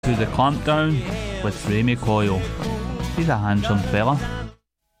To the Clampdown with Ramey Coyle. He's a handsome fella.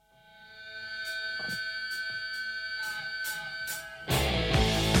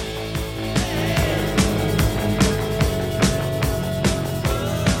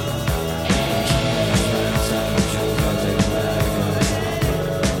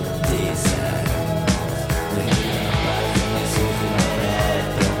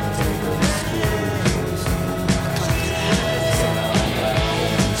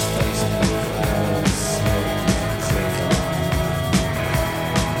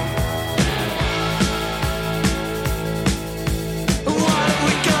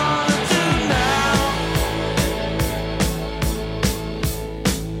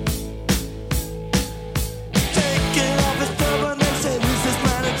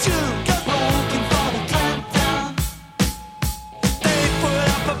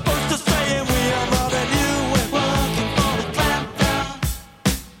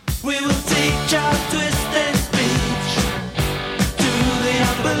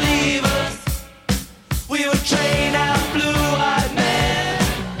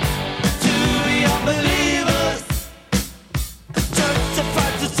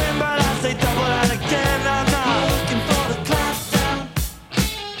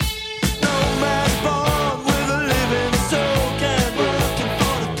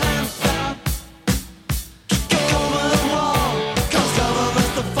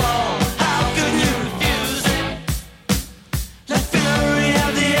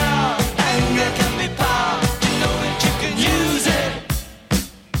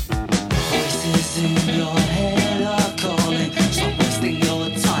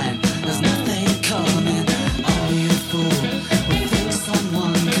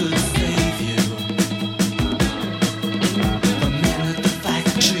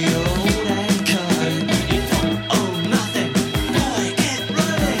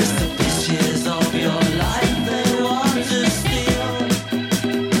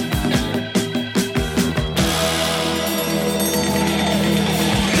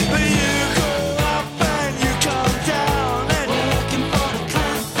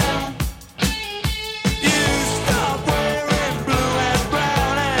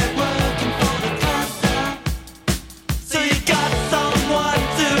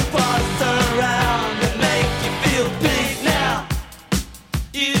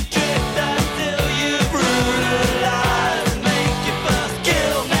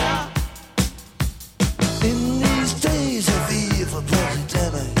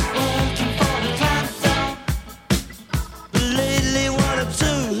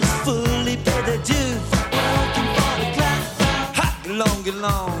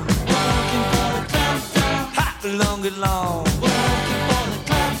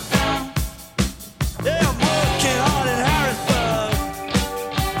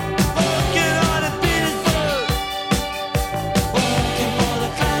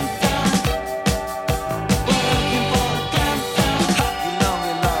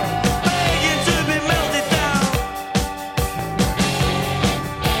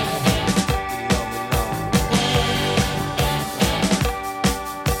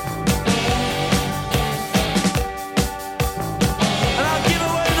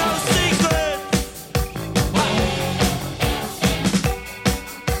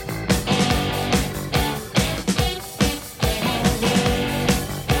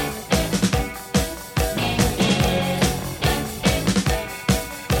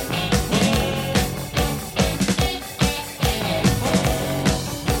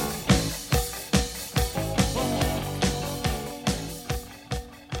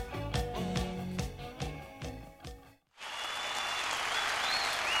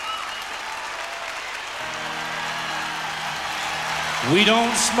 We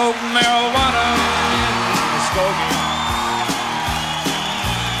don't smoke marijuana in Muskogee.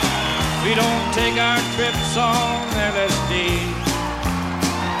 We don't take our trips on LSD.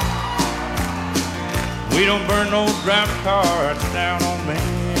 We don't burn no driving cars down on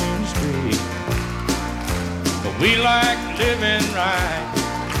Main Street. But we like living right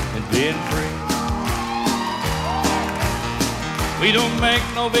and being free. We don't make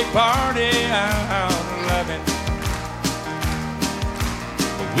no big party out of loving.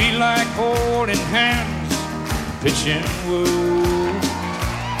 We like holding hands, pitching woo.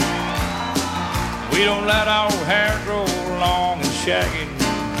 We don't let our hair grow long and shaggy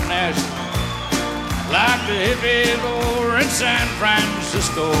and nasty like the hippies over in San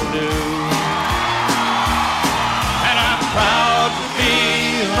Francisco do. And I'm proud to be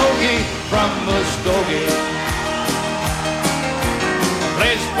an Okie from Muskogee, a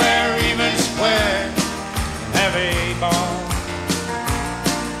place where even square have a bar.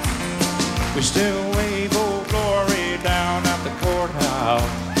 We still wave Old Glory down at the courthouse.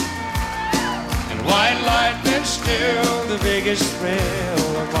 And white lightning's still the biggest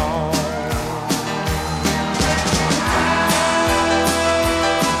thrill of all.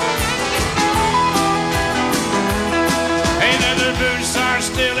 Hey, leather boots are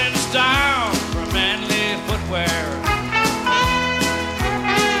still in style for manly footwear.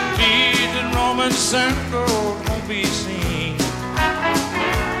 Beads and Roman sandals won't be seen.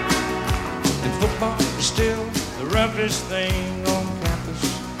 And football is still the roughest thing on campus.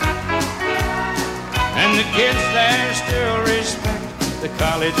 And the kids there still respect the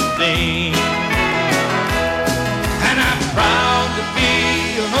college dean. And I'm proud to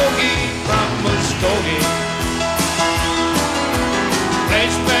be a Hokie from Muskogee,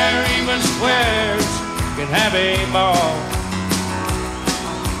 place where even squares can have a ball.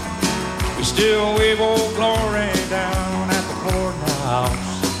 We still wave Old Glory down at the courthouse.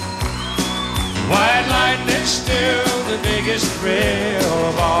 White lightning's still the biggest thrill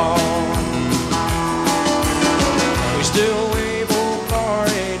of all. We still wave Old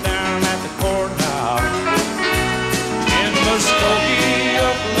Glory down at the courthouse in Muskogee,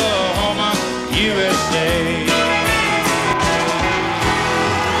 Oklahoma, USA.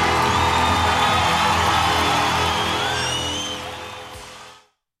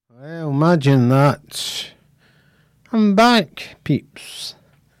 Well, imagine that. I'm back, peeps.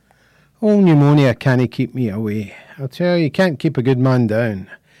 Old pneumonia can't keep me away. I'll tell you, can't keep a good man down.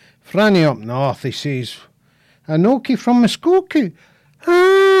 Franny up north, he says, an Okie from Muskoka.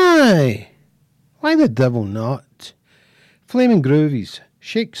 Aye. Why the devil not? Flaming Groovies,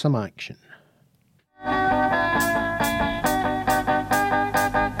 shake some action.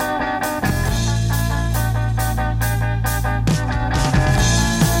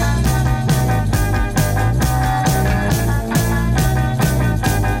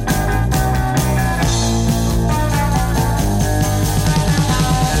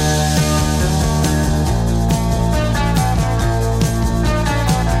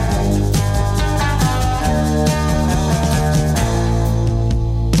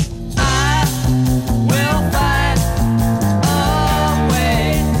 Well,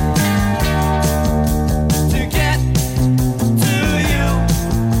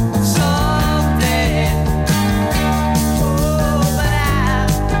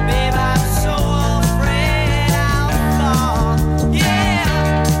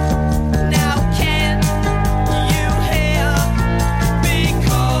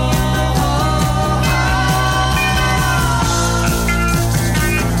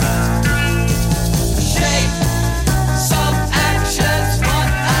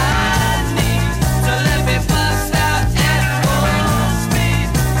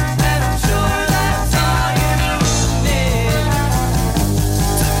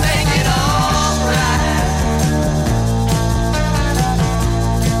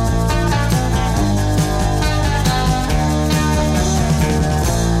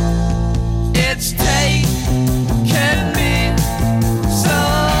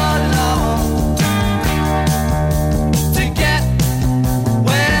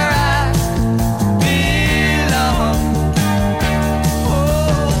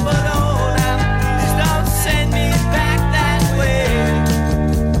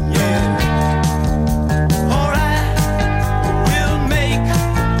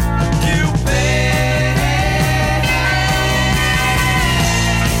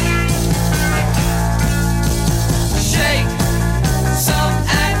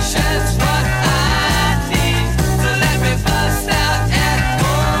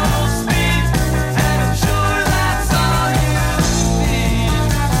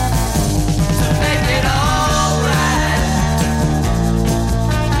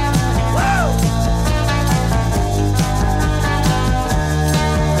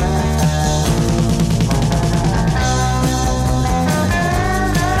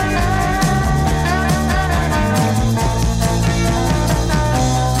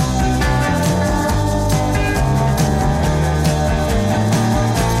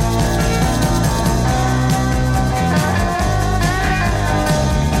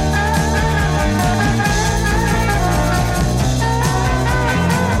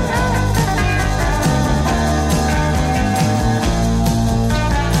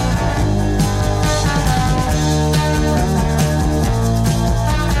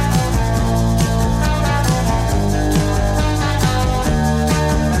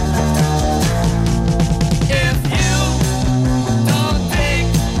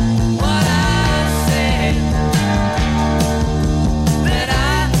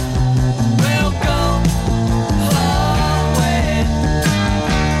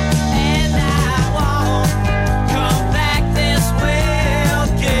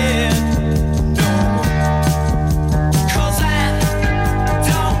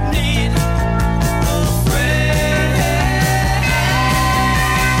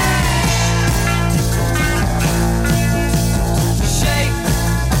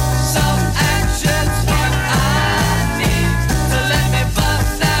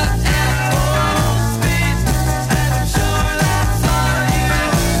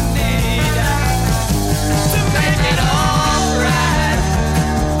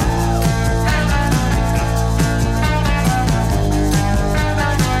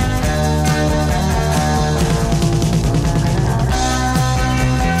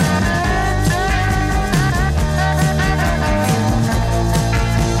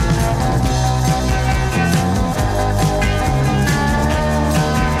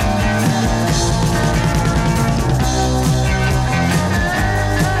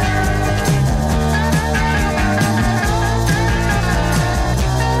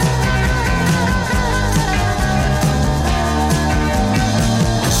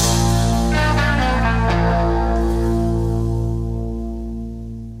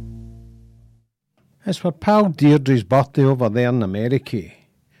 It's for pal Deirdre's birthday over there in America.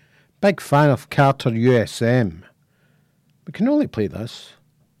 Big fan of Carter USM. We can only play this.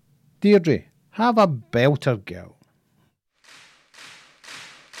 Deirdre, have a belter, girl.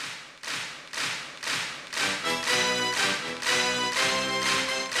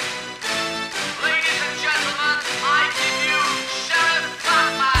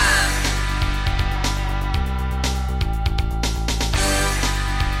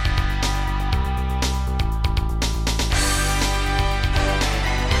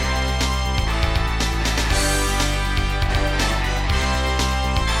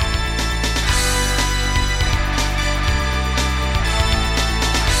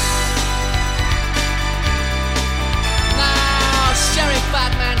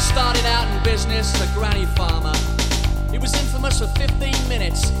 Started out in business, a granny farmer. He was infamous for 15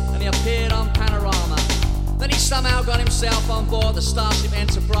 minutes and he appeared on Panorama. Then he somehow got himself on board the Starship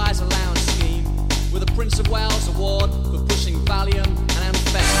Enterprise allowance scheme with a Prince of Wales award for pushing Valium and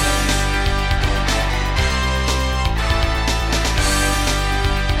amphetamine.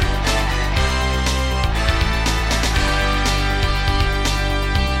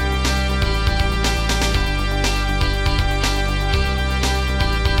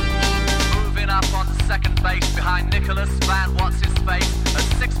 Second base behind Nicholas Van What's-His-Face at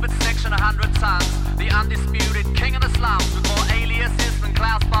 6'6" and 100 tons. The undisputed king of the slums with more aliases than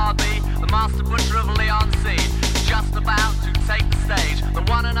Klaus Barbie, the master butcher of Leon C. Just about to take the stage, the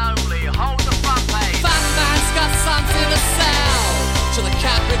one and only, hold the front page. Fat man's got something to sell to the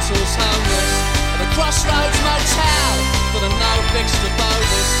capital's homeless at the Crossroads Motel for the no-fixed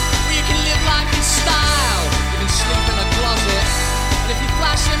bonus, where you can live life in style, you can sleep in a closet. If you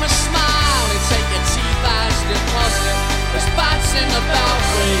flash him a smile, he'll take your teeth as deposit. There's bats in the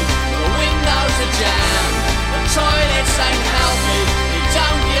belfry, the windows are jammed, the toilets ain't healthy, he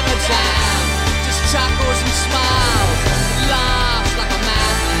don't give a damn. Just chuckles and smiles, laughs like a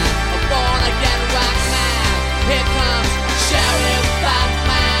madman, a born-again rap man. Here comes Sheriff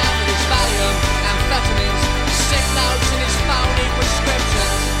Batman with his Valium, amphetamines, sick notes and his phony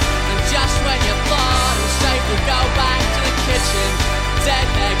prescriptions. And just when you thought it was safe to go back to the kitchen, dead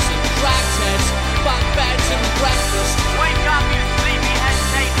eggs and cracked heads, bunk beds and breakfast. Wake up, you sleepyhead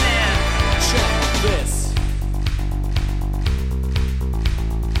Nathan! Check this.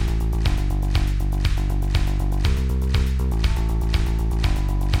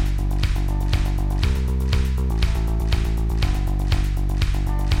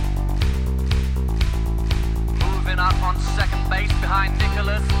 Moving up on second base behind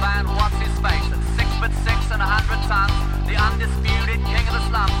Nicholas Van What's-His-Face at 6'6" and 100 tons. The undisputed king of the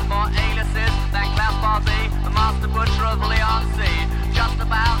slums, more aliases than Klaus Barbie, the master butcher of Leon C. Just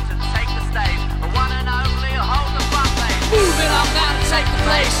about to take the stage, the one and only, hold the front page. Moving up now to take the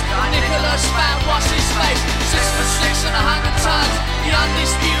place, Nicholas Van What's-His-Face, 6'6" and 100 tons. The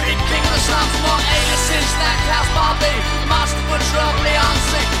undisputed king of the slums, more aliases than Klaus Barbie, the master butcher of Leon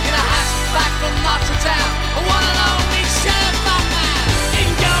C. In a hatchback from Notre Dame, the one and only Sheriff Batman.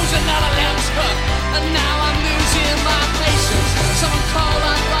 In goes another lamb's hook, and now I'm losing my patience. Someone call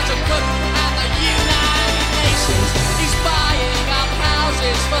on Roger Cook and the United Nations. He's buying up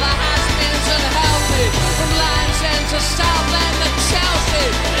houses for the has-beens and healthy, from Land's End to Southend to Chelsea.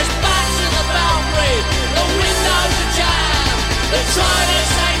 There's bats in the belfry, the windows are jammed, the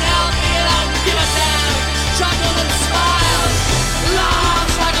toilets ain't healthy, you don't give a damn. Just chuckle and smiles,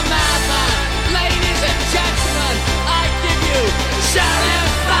 laughs like a madman. Ladies and gentlemen, I give you Sheriff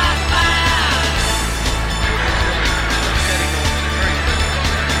Batman.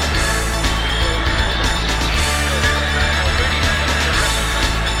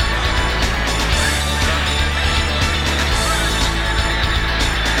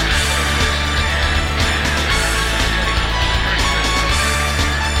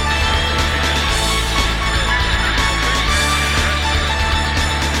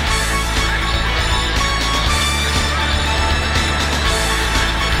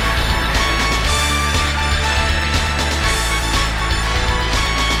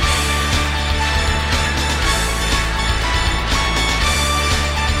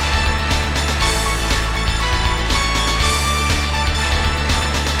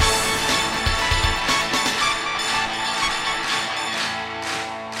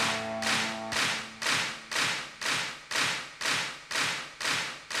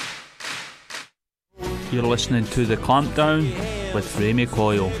 You're listening to the Clampdown with Ramey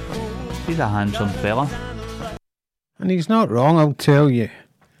Coyle. He's a handsome fella. And he's not wrong, I'll tell you.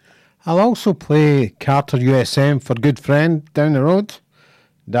 I'll also play Carter USM for good friend down the road,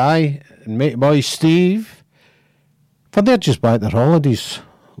 Di, and mate boy Steve, for they're just back their holidays,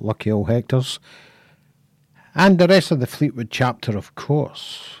 lucky old Hectors. And the rest of the Fleetwood chapter, of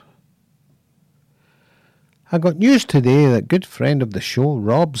course. I got news today that good friend of the show,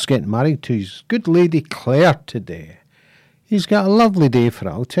 Rob's getting married to his good lady Claire today. He's got a lovely day for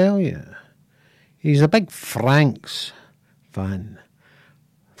it, I'll tell you. He's a big Franks fan.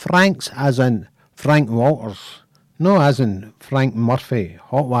 Franks as in Frank Walters. No, as in Frank Murphy,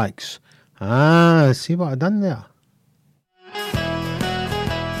 Hot Wax. Ah, see what I done there?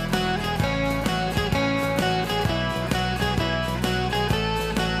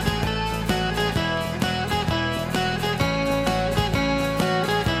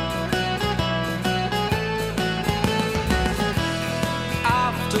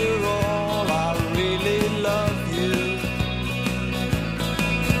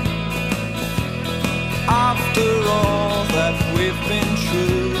 After all that we've been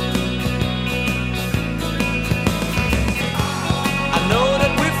through, I know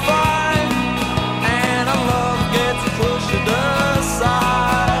that we fight and our love gets pushed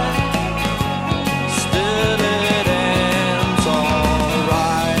aside. Still it ends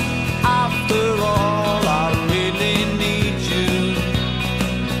alright. After all, I really need you.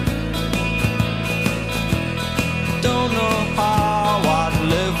 Don't know how I'd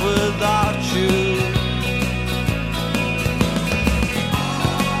live without you.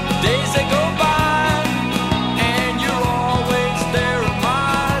 Days that go by, and you're always there at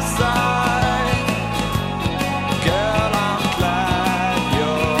my side. Girl, I'm glad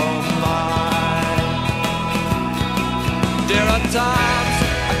you're mine. There are times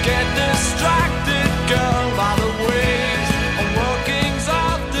I get distracted, girl, by the ways and workings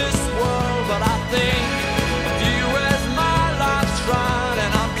of this world. But I think of you as my life's shrine,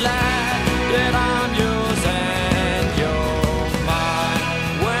 and I'm glad that I'm yours and you're mine.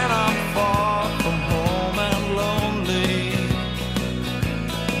 When I'm far from home and lonely,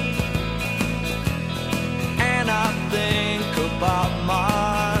 and I think about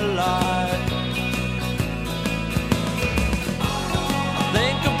my life, I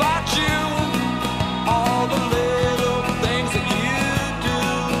think about you, all the little things that you do,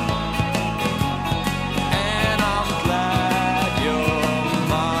 and I'm glad you're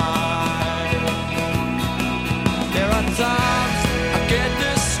mine. There are times I get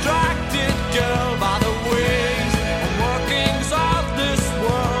distracted, girl, by the ways and workings of this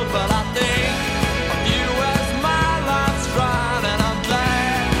world. But I think of you as my life's ride, and I'm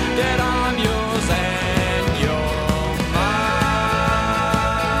glad that I'm yours and you're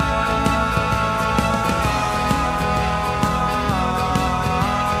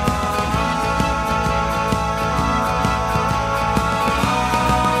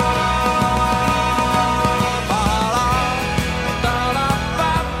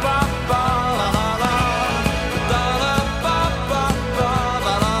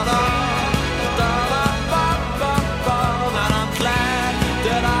and I'm glad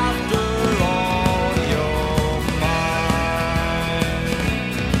that after all you're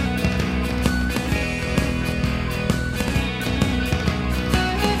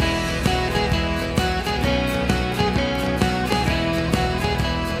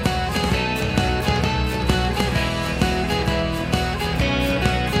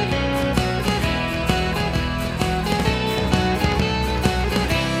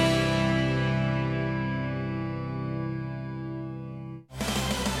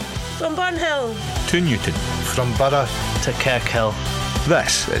From Burnhill to Newton. From Borough to Kirkhill.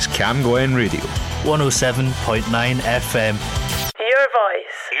 This is Camglen Radio. 107.9 FM. Your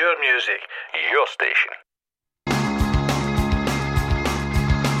voice. Your music, your station.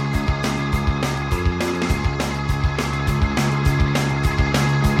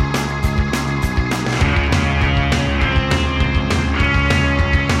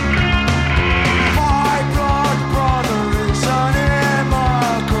 My blood brother is an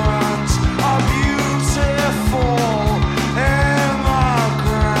immigrant, a beautiful immigrant.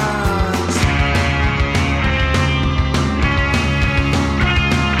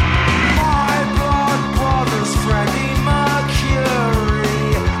 My blood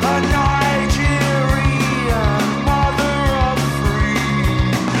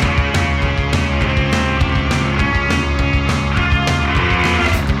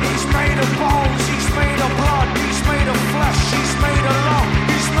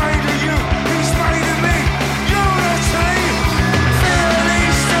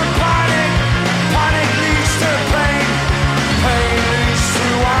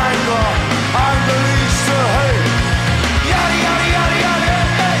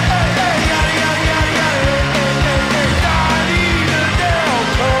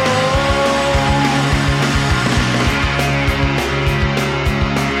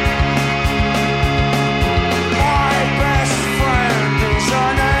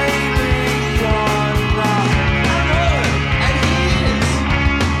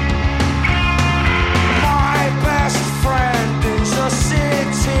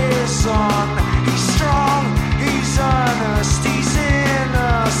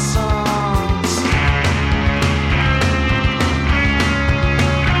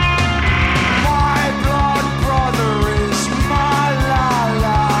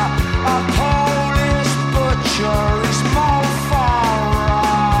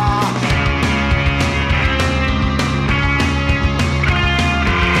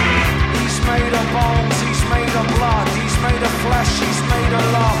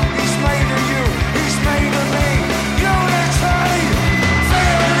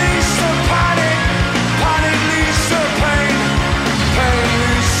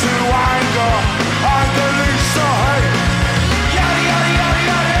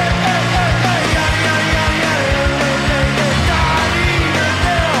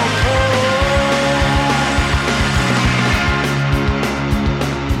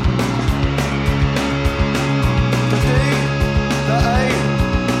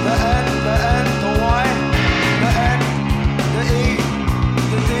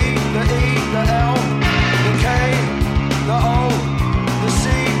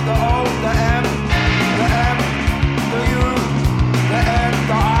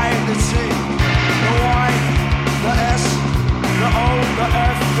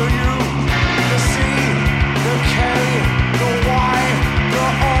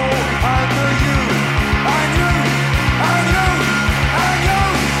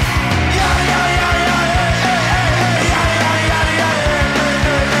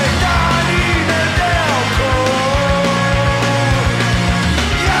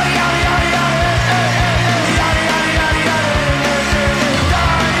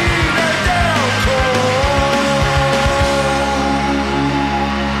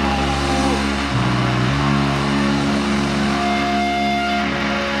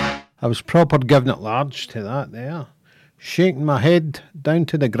I was proper giving it large to that there, shaking my head down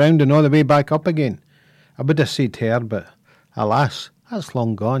to the ground and all the way back up again. I would have said her, but alas, that's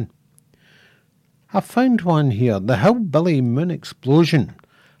long gone. I found one here, the Hillbilly Moon Explosion.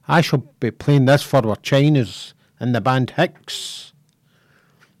 I shall be playing this for our Chinas and the band Hicks.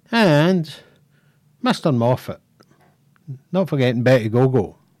 And Mr. Moffat. Not forgetting Betty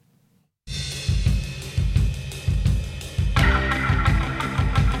Go-Go.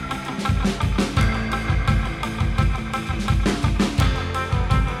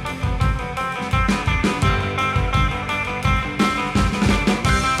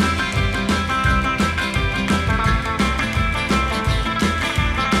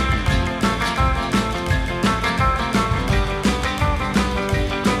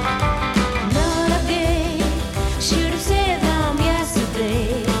 Should have said them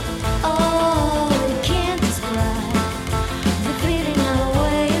yesterday.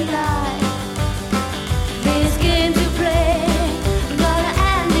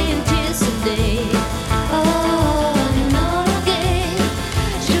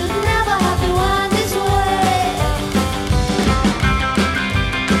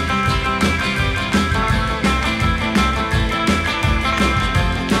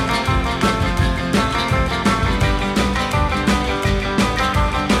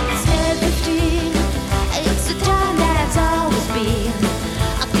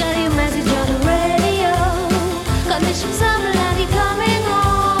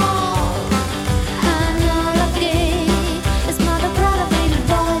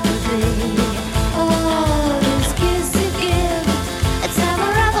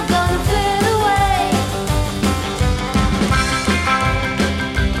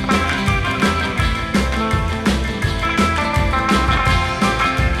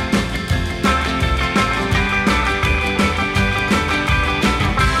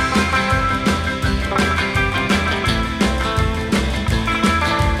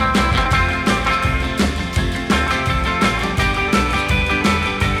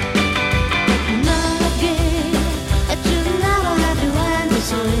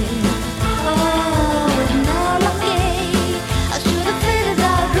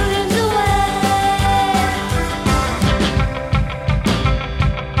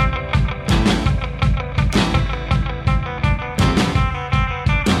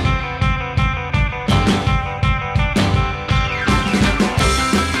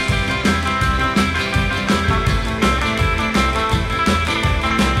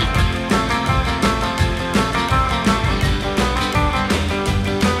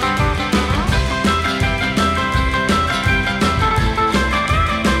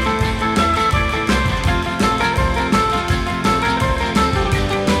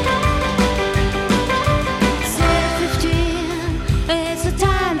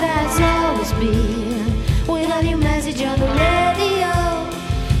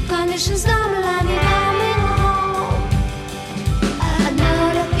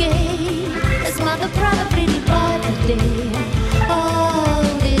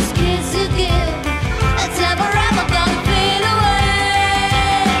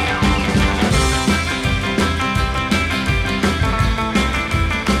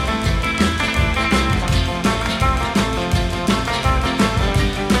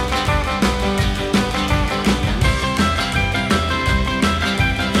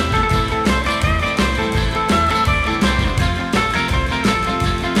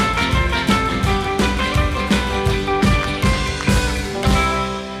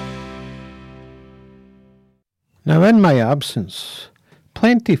 Now, in my absence,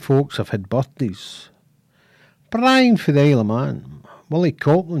 plenty folks have had birthdays. Brian for the Isle of Man, Willie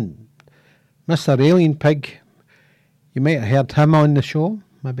Copeland, Mr. Alien Pig. You might have heard him on the show,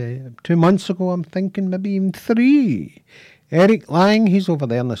 maybe 2 months ago, I'm thinking, maybe even 3. Eric Lang, he's over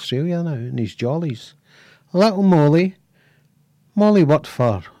there in Australia now, in his jollies. Little Molly worked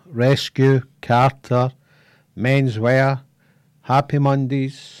for Rescue, Carter, Menswear, Happy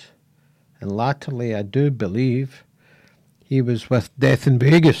Mondays, and latterly, I do believe, he was with Death in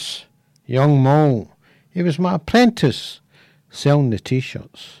Vegas. Young Mo, he was my apprentice, selling the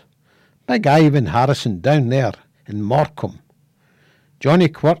T-shirts. Big Ivan Harrison down there in Morecambe. Johnny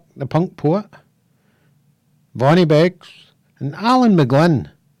Quirk, the punk poet. Bonnie Beggs, and Alan McGlynn.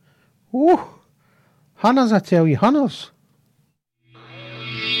 Oh, hunters, I tell you, hunters.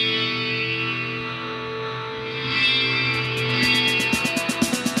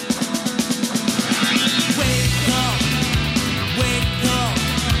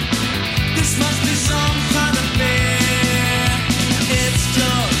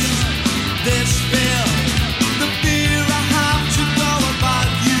 This fear, the fear I have to know about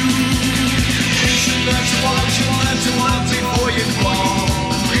you.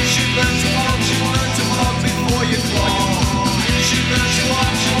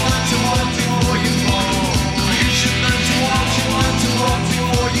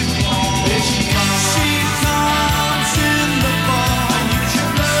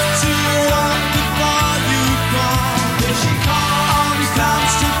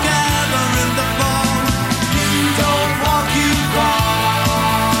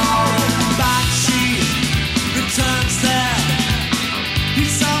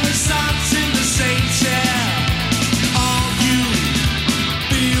 Croissants in the same chair. All you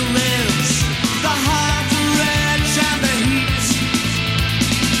feel is the hard edge and the heat.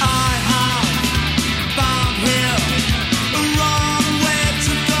 I have found here a wrong way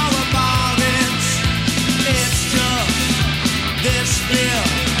to go about it. It's just this fear,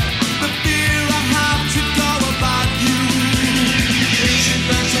 the fear I have to go about you. You should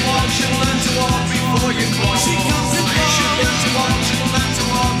learn to walk before you fall. She comes in you should learn to walk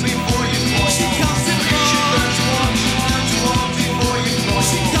before you fall. She comes in you should learn to walk before you fall.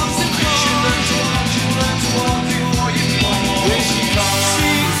 She comes in you should learn to walk before you fall. Here she comes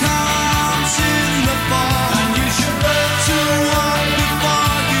in the fall, and you should learn to walk before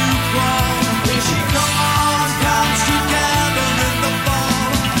you crawl. Here she comes together in the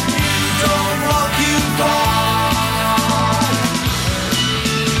fall. You don't walk, you fall.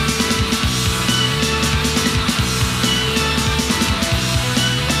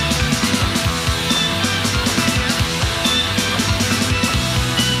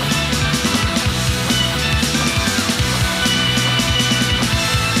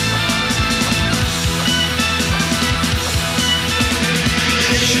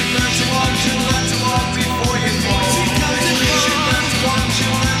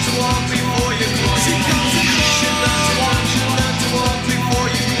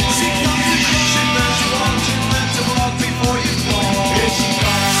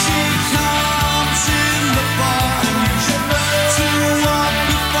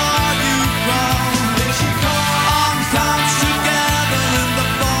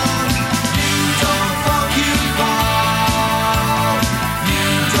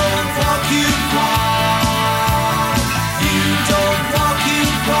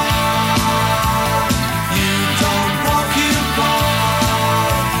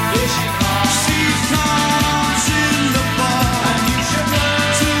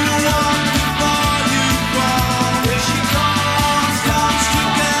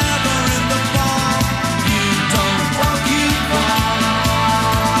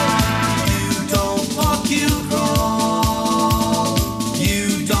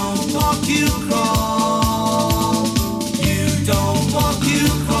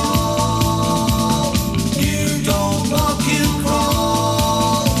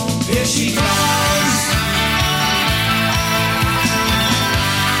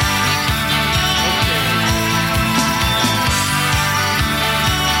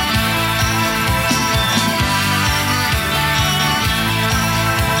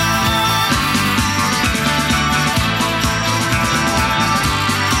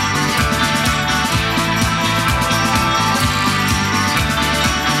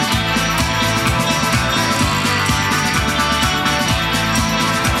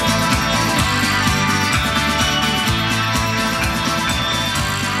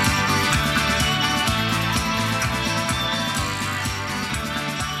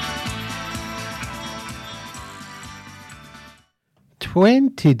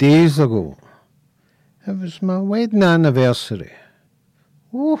 Days ago, it was my wedding anniversary.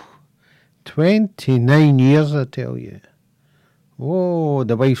 Oh, 29 years, I tell you. Oh,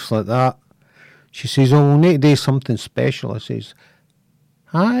 the wife's like that. She says, oh, we'll need to do something special. I says,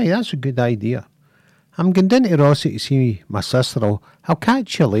 aye, that's a good idea. I'm going down to Rossi to see my sister. I'll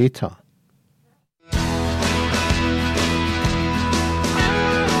catch you later.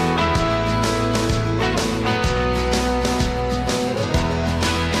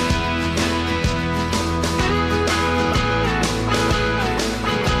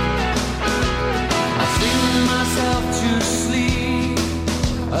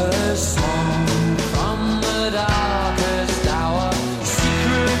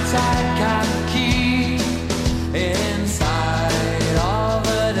 Inside of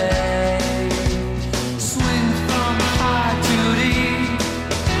a day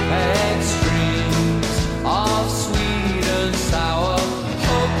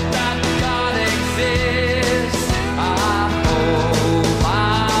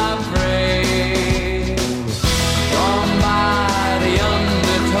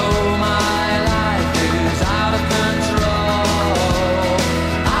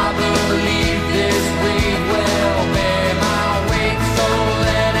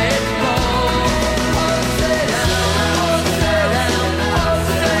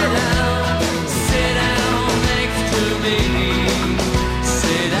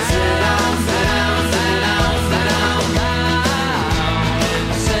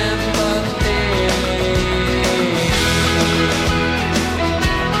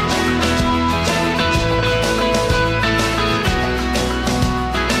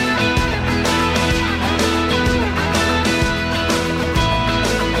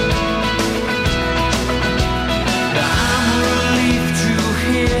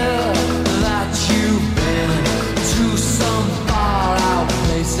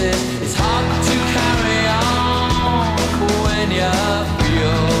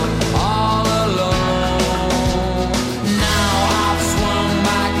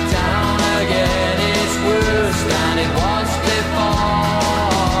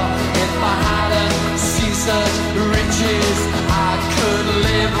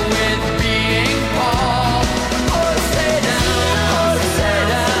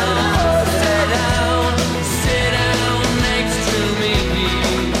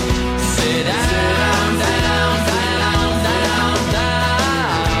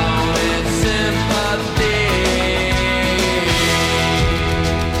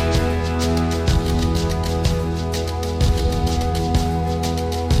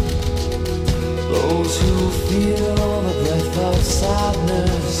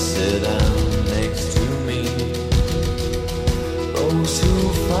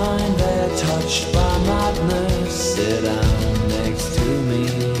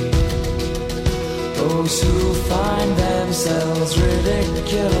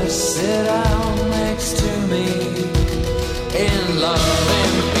ridiculous. Sit down next to me. In love,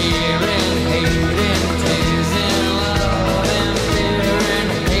 in fear, in hate, in tears. In love, in fear, in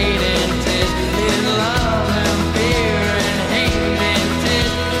hate, in tears. In love, in fear, in hate, in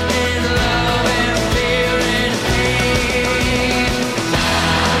tears. In love, in fear, in hate.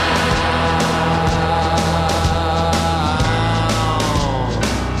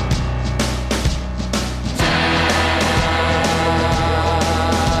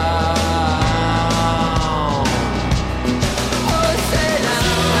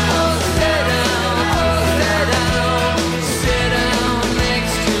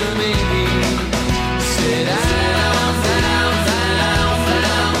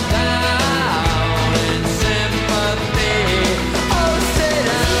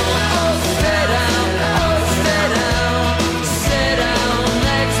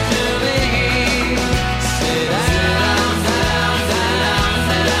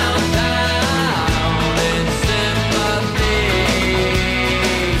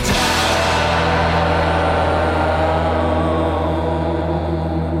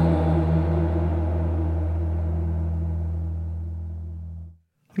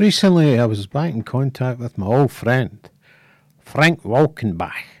 Recently, I was back in contact with my old friend, Frank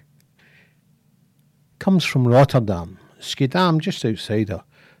Walkenbach. Comes from Rotterdam, Schiedam, just outside of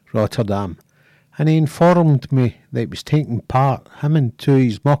Rotterdam, and he informed me that he was taking part, him and two of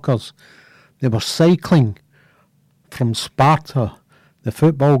his muckers, they were cycling from Sparta, the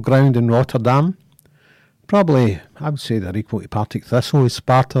football ground in Rotterdam. Probably, I would say they're equal to Partick Thistle with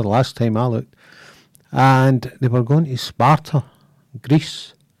Sparta the last time I looked. And they were going to Sparta,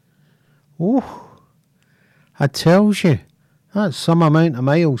 Greece. Oh, I tells you, that's some amount of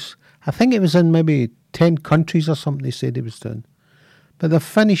miles. I think it was in maybe 10 countries or something they said he was doing. But they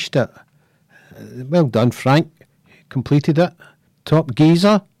finished it. Well done, Frank. Completed it. Top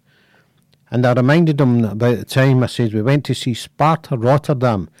geezer. And I reminded him about the time I said we went to see Sparta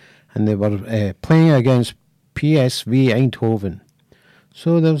Rotterdam and they were playing against PSV Eindhoven.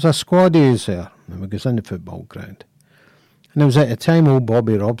 So there was a squad of us there and we goes in the football ground. And it was at the time old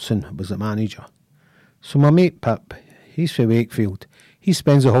Bobby Robson was the manager. So my mate Pip, he's from Wakefield, he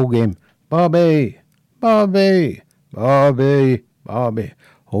spends the whole game, Bobby, Bobby, Bobby, Bobby.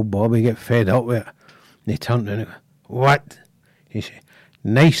 Old Bobby get fed up with it. And he turned around and go, what? He said,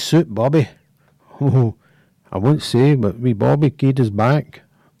 nice suit, Bobby. Oh, I won't say, but wee Bobby keyed his back.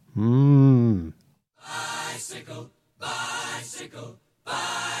 Bicycle, bicycle,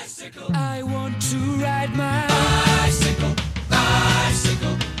 bicycle. I want to ride my bicycle,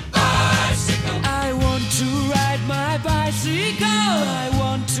 bicycle, bicycle. I want to ride my bicycle. I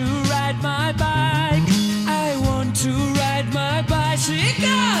want to ride my bike. I want to ride my bicycle.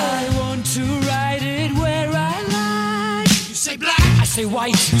 I want to ride it where I like. You say black, I say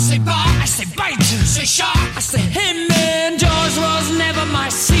white. You say bar, I say bite. You say shark, I say him. And Jaws was never my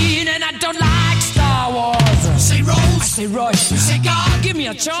scene, and I don't like Star Wars. You say Rose, I say Royce. You say God, give me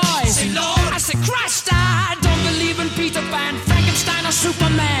a choice. You say Lord, I say Christ. I don't believe in Peter Pan, Frankenstein, or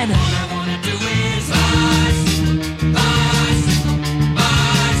Superman. All I wanna do is bicycle, bicycle,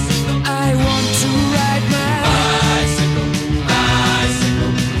 bicycle. I want to ride my bicycle,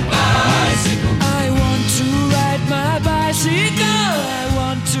 bicycle, bicycle. I want to ride my bicycle. I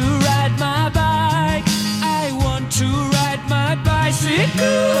want to ride my bike. I want to ride my bicycle.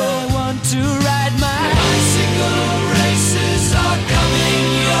 I want to ride my bicycle. Races are coming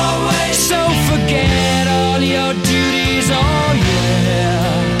your way, so forget all your duties. Oh yeah.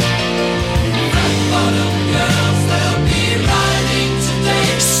 Flat bottom girls, they'll be riding today,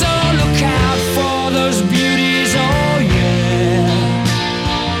 so look out for those beauties. Oh yeah.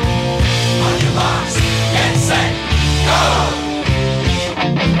 On your marks, get set, go.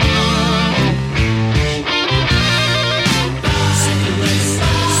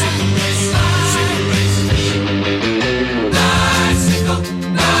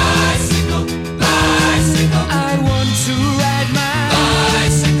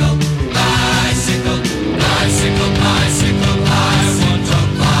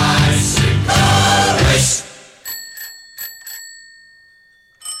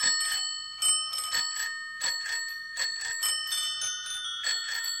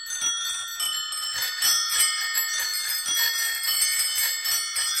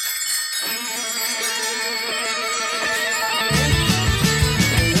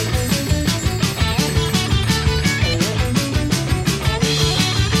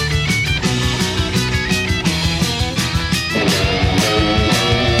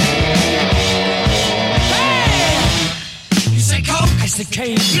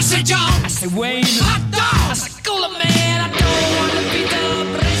 You say John, I say Wayne, hot dog, I say cooler man. I don't wanna be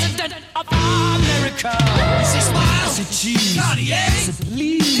car. I say smile. I say cheese. Cartier. I say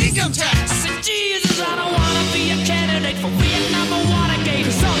please. Income tax. I say Jesus, I don't wanna be a candidate for Vietnam or Watergate.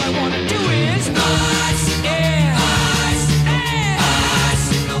 'Cause all I wanna do is ice. Yeah. Ice. Yeah.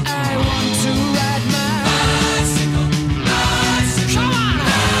 Bicycle. I want to ride my bicycle. Bicycle. Come on.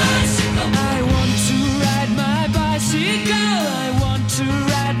 Bicycle. I want to ride my bicycle. I want to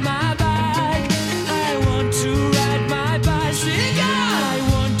ride my bike. I want to ride my bicycle. I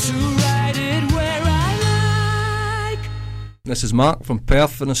want to ride it where I like. This is Mark from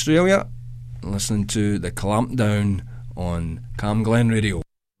Perth in Australia, listening to the Clampdown on Cam Glen Radio.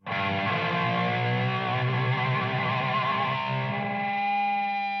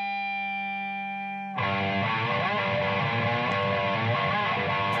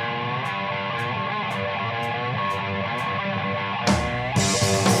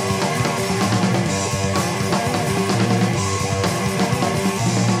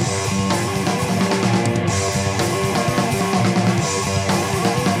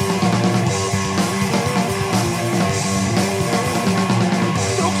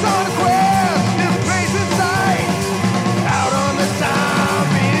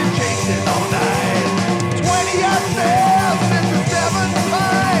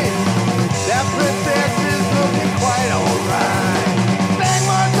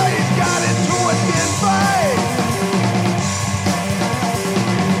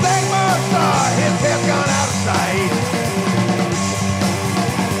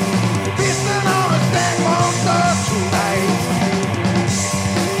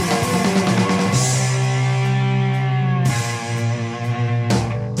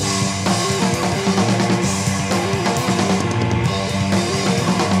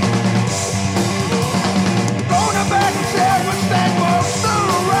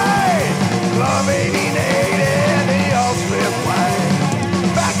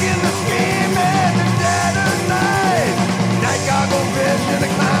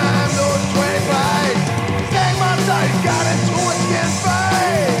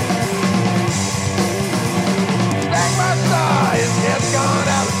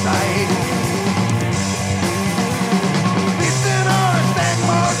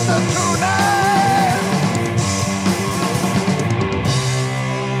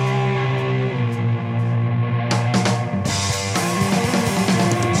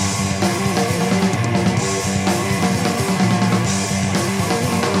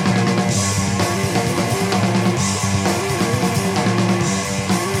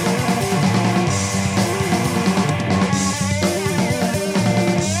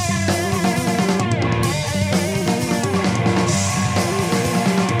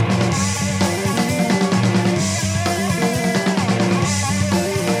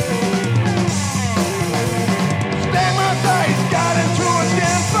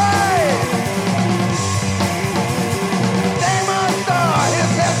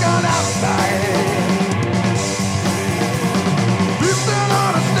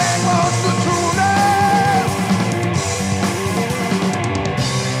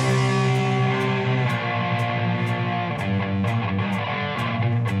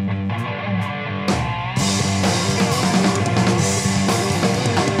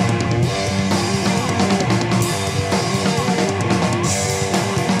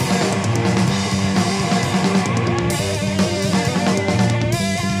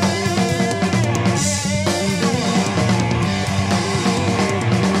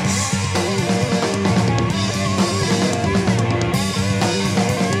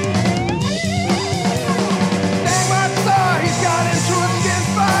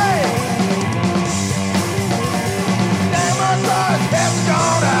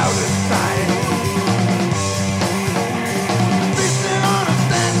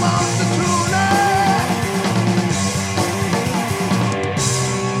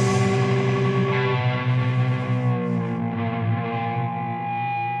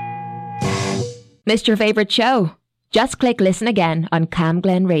 Missed your favourite show? Just click listen again on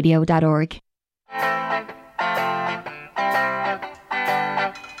camglenradio.org.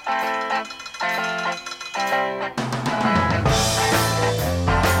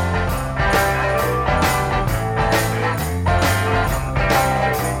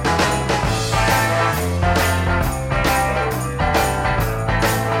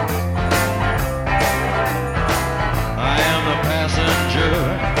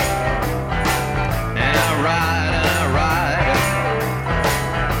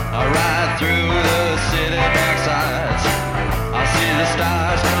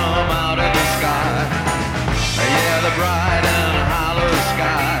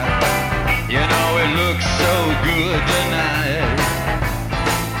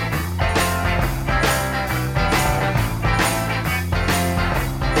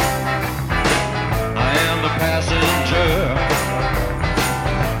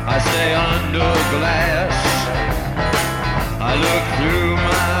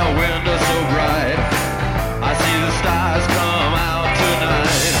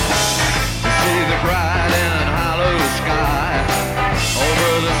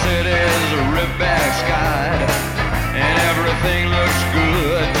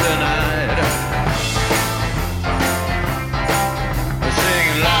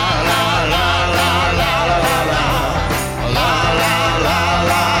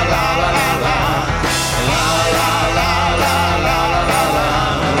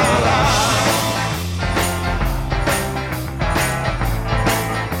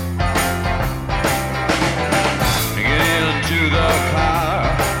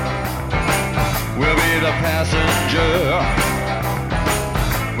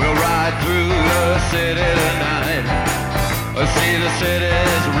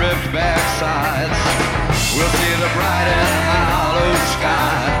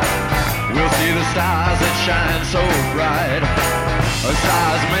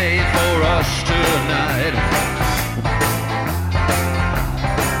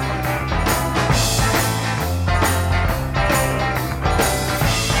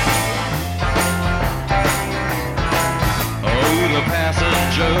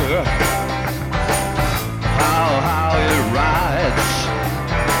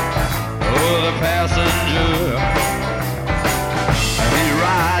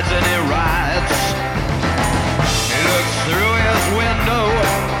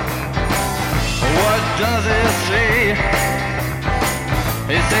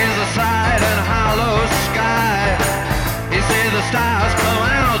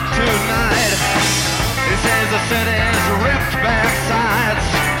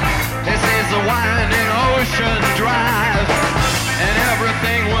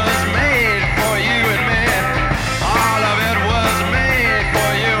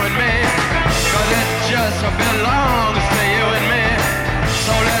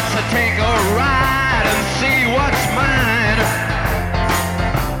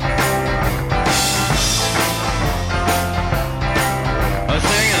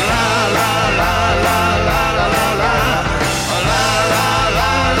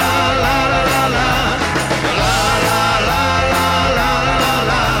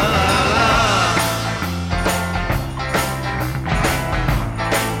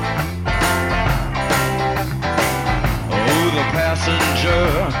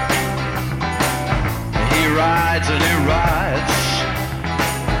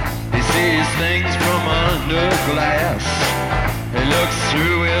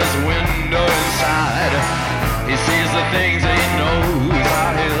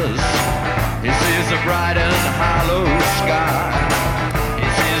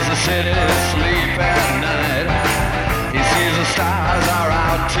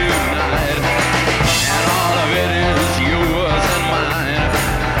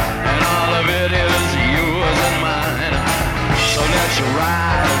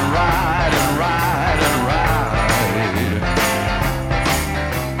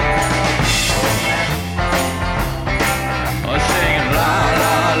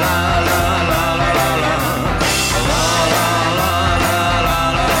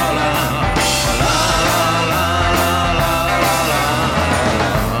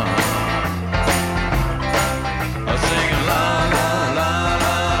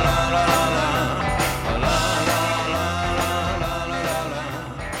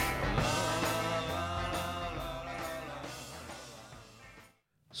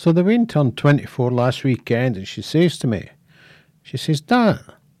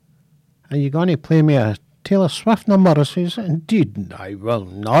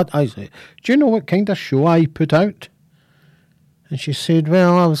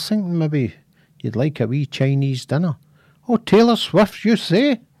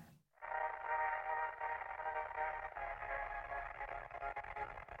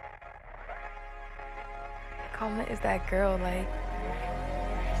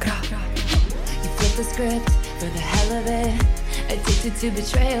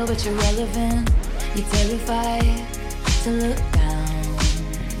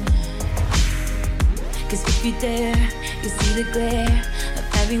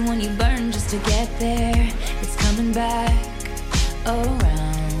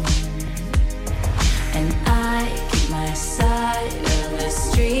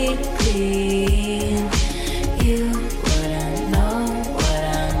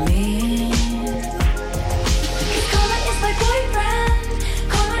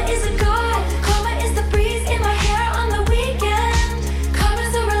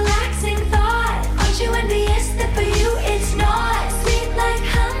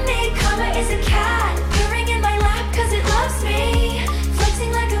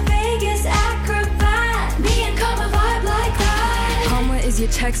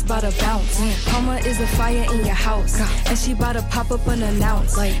 text bout to bounce. Karma is a fire in your house, and she bout to pop up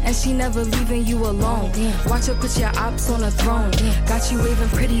unannounced. And she never leaving you alone. Watch her put your ops on a throne. Got you waving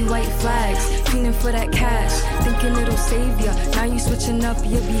pretty white flags, feeling for that cash, thinking it'll save ya. Now you switching up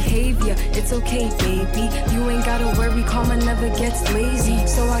your behavior. It's okay, baby. You ain't gotta worry. Karma never gets lazy.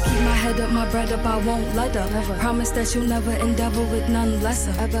 So I keep my head up, my bread up. I won't let her. Never. Promise that you'll never endeavor with none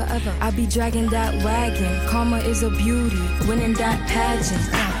lesser. Ever, ever. I be dragging that wagon. Karma is a beauty, winning that pageant.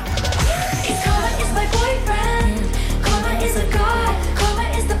 Cause karma is my boyfriend. Karma is a god. Karma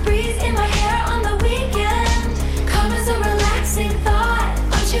is the breeze in my hair on the weekend. Karma's a relaxing thought.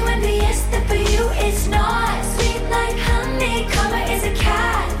 Aren't you envious that for you it's not? Sweet like honey. Karma is a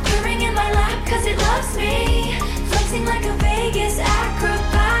cat purring in my lap cause it loves me. Flexing like a Vegas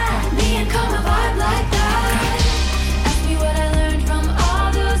acrobat. Me and karma vibe like that. Ask me what I learned from all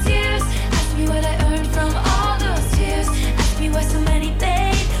those years. Ask me what I earned from all those tears. Ask me why so many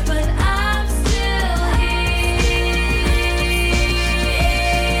fade, but I'm still here.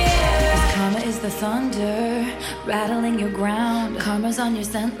 Karma is the thunder rattling your ground. Karma's on your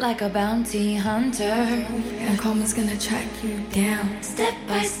scent like a bounty hunter. And karma's gonna track you down. Step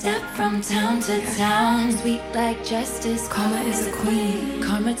by step from town to town. Sweet like justice. Karma is a queen.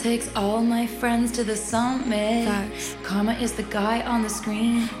 Karma takes all my friends to the summit. Facts. Karma is the guy on the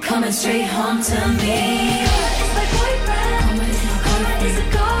screen coming straight home to me. Karma is my boyfriend. Karma is my Karma boyfriend. is a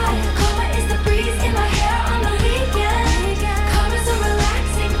god. Karma is the breeze in my hair on the weekend. Karma's a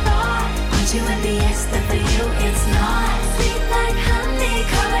relaxing thought. Aren't you envious that for you it's not? Sweet like honey.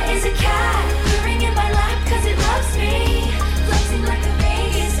 Karma is a cat purring in my lap cause it loves me. Flexing like a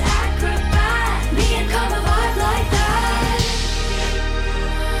Vegas acrobat. Me and karma vibe like that.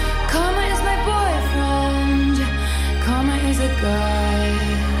 Karma is my boyfriend. Karma is a guy.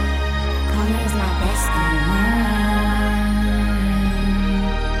 Karma is my bestie.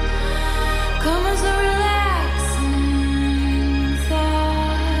 Karma's a relaxing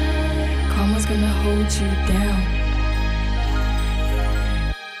thought. Karma's gonna hold you down.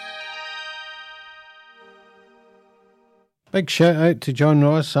 Big shout out to John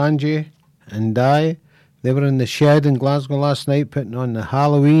Ross, Angie and Di. They were in the Shed in Glasgow last night putting on the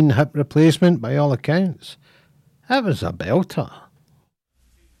Halloween hip replacement by all accounts. That was a belter.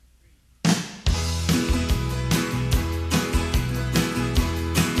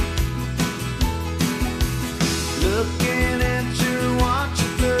 Looking at your watch, a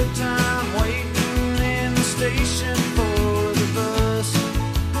good time waiting in the station for the bus.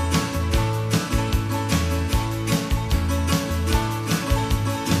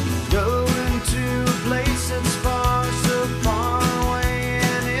 Going to a place that's far, so far away,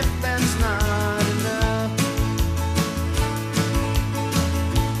 and if that's not enough,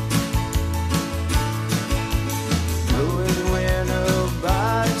 going where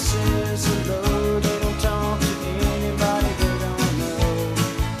nobody says hello, they don't talk to anybody they don't know.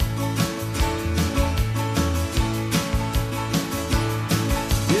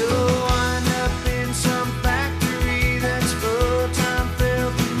 You'll wind up in some factory that's full-time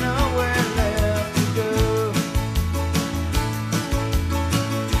filled with nowhere left to go.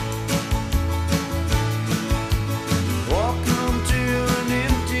 Walk home to an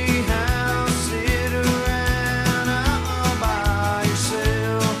empty house, sit around all by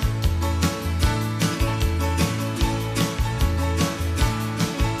yourself.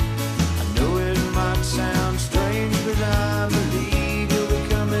 I know it might sound strange, but I believe you'll be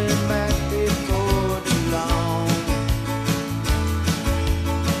coming back before too long.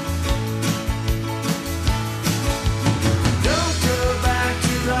 Don't go back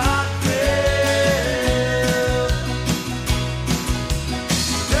to Rockville.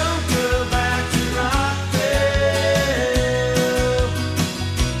 Don't go back to Rockville.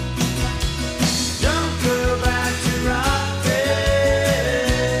 Don't go back to Rockville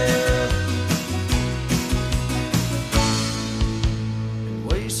and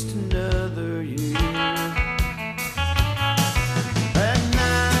waste another year. At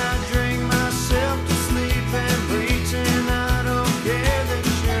night I drink myself to sleep and pretend I don't care that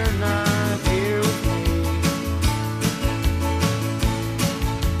you're not here with me.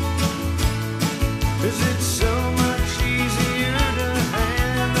 'Cause it's so much easier to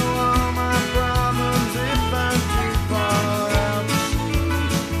handle all my problems if I'm too far out to sea.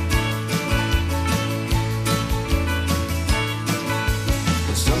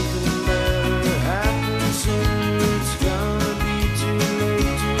 But something better happens soon. It's gonna be too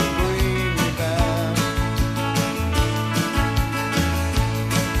late to bring you back.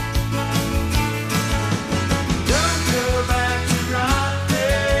 Don't go back to Rockville.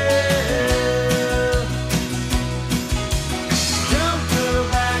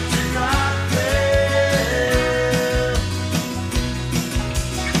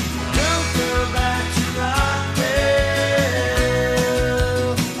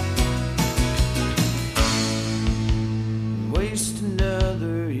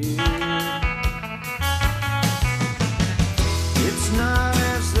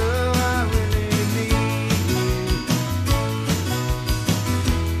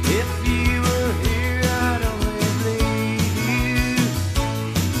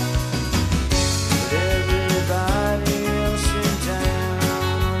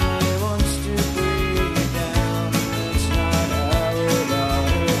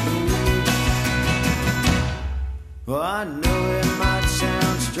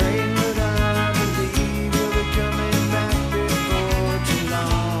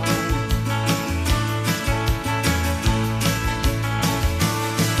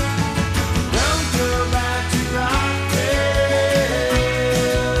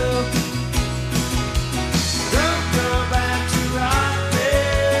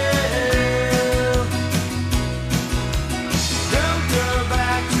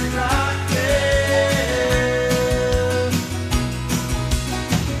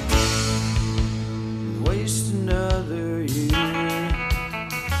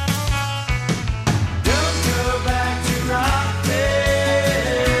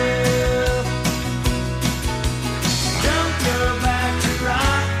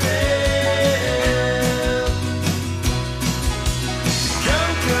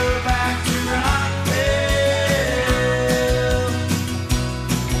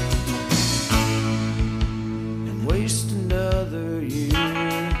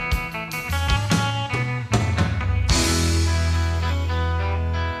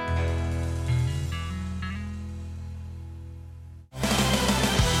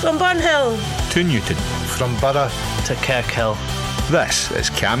 From Burnhill to Newton, from Borough to Kirkhill. This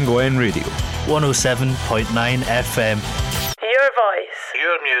is Cam Glen Radio. 107.9 FM. Your voice.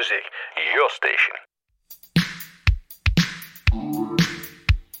 Your music. Your station.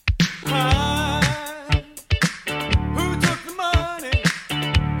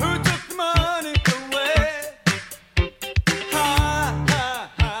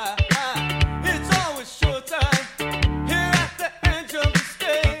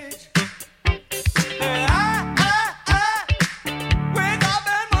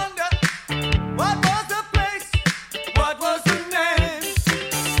 What was the name?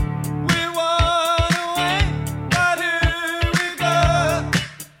 We were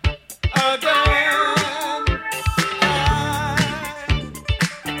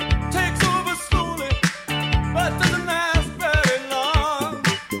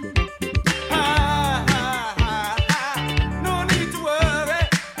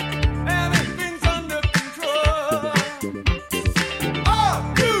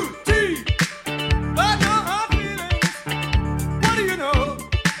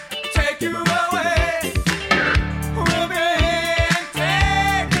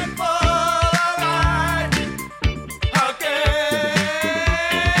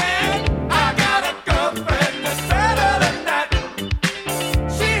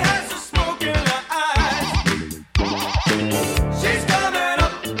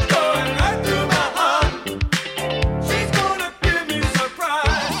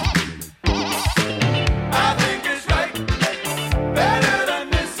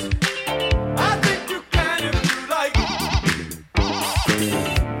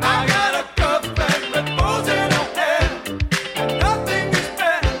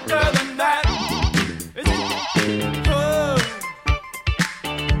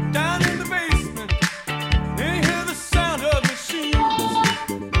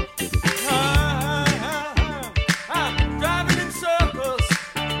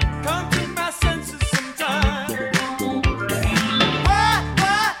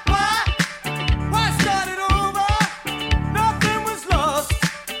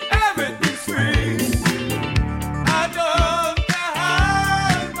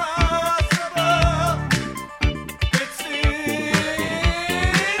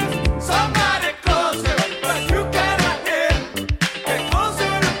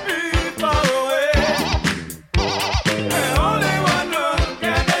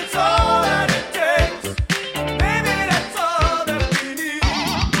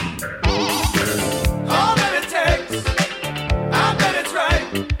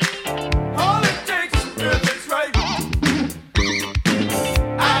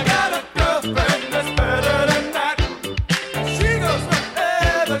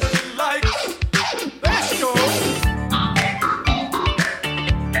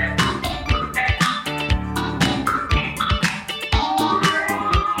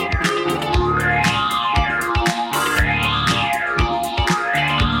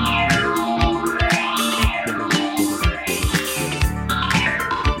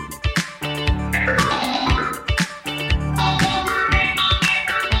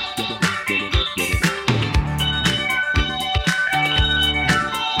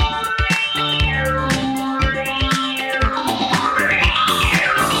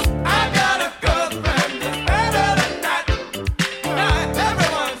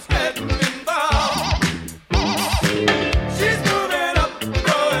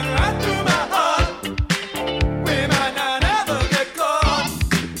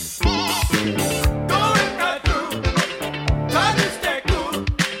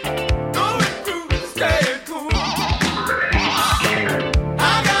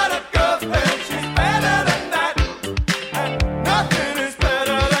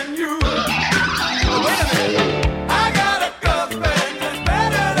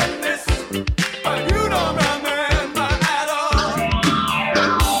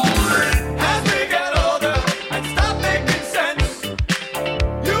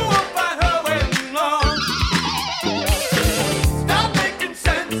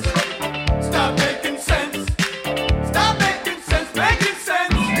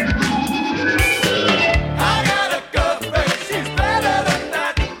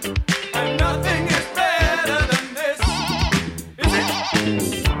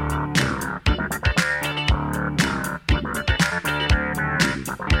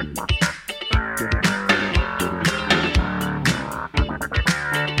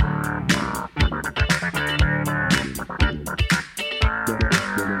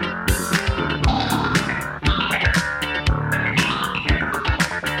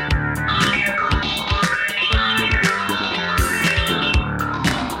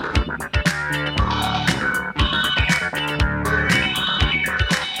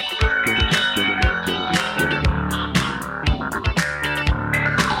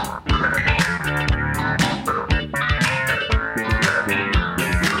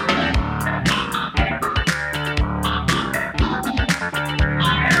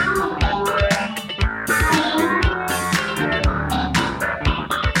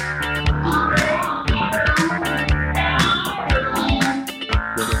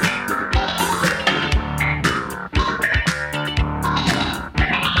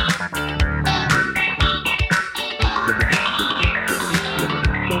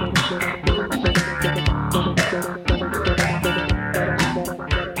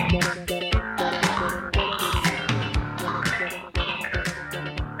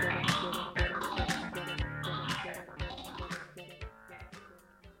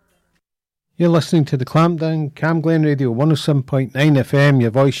You're listening to the Clampdown, Cam Glen Radio 107.9 FM, your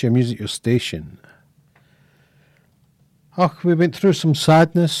voice, your music, your station. Oh, we went through some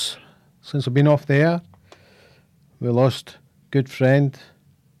sadness since I've been off the air. We lost good friend,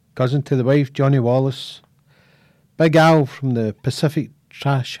 cousin to the wife, Johnny Wallace. Big Al from the Pacific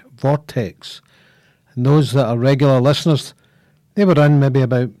Trash Vortex. And those that are regular listeners, they were in maybe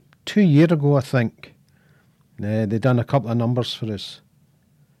about 2 years ago, I think. They done a couple of numbers for us.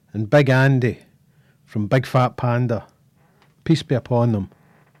 And Big Andy from Big Fat Panda. Peace be upon them.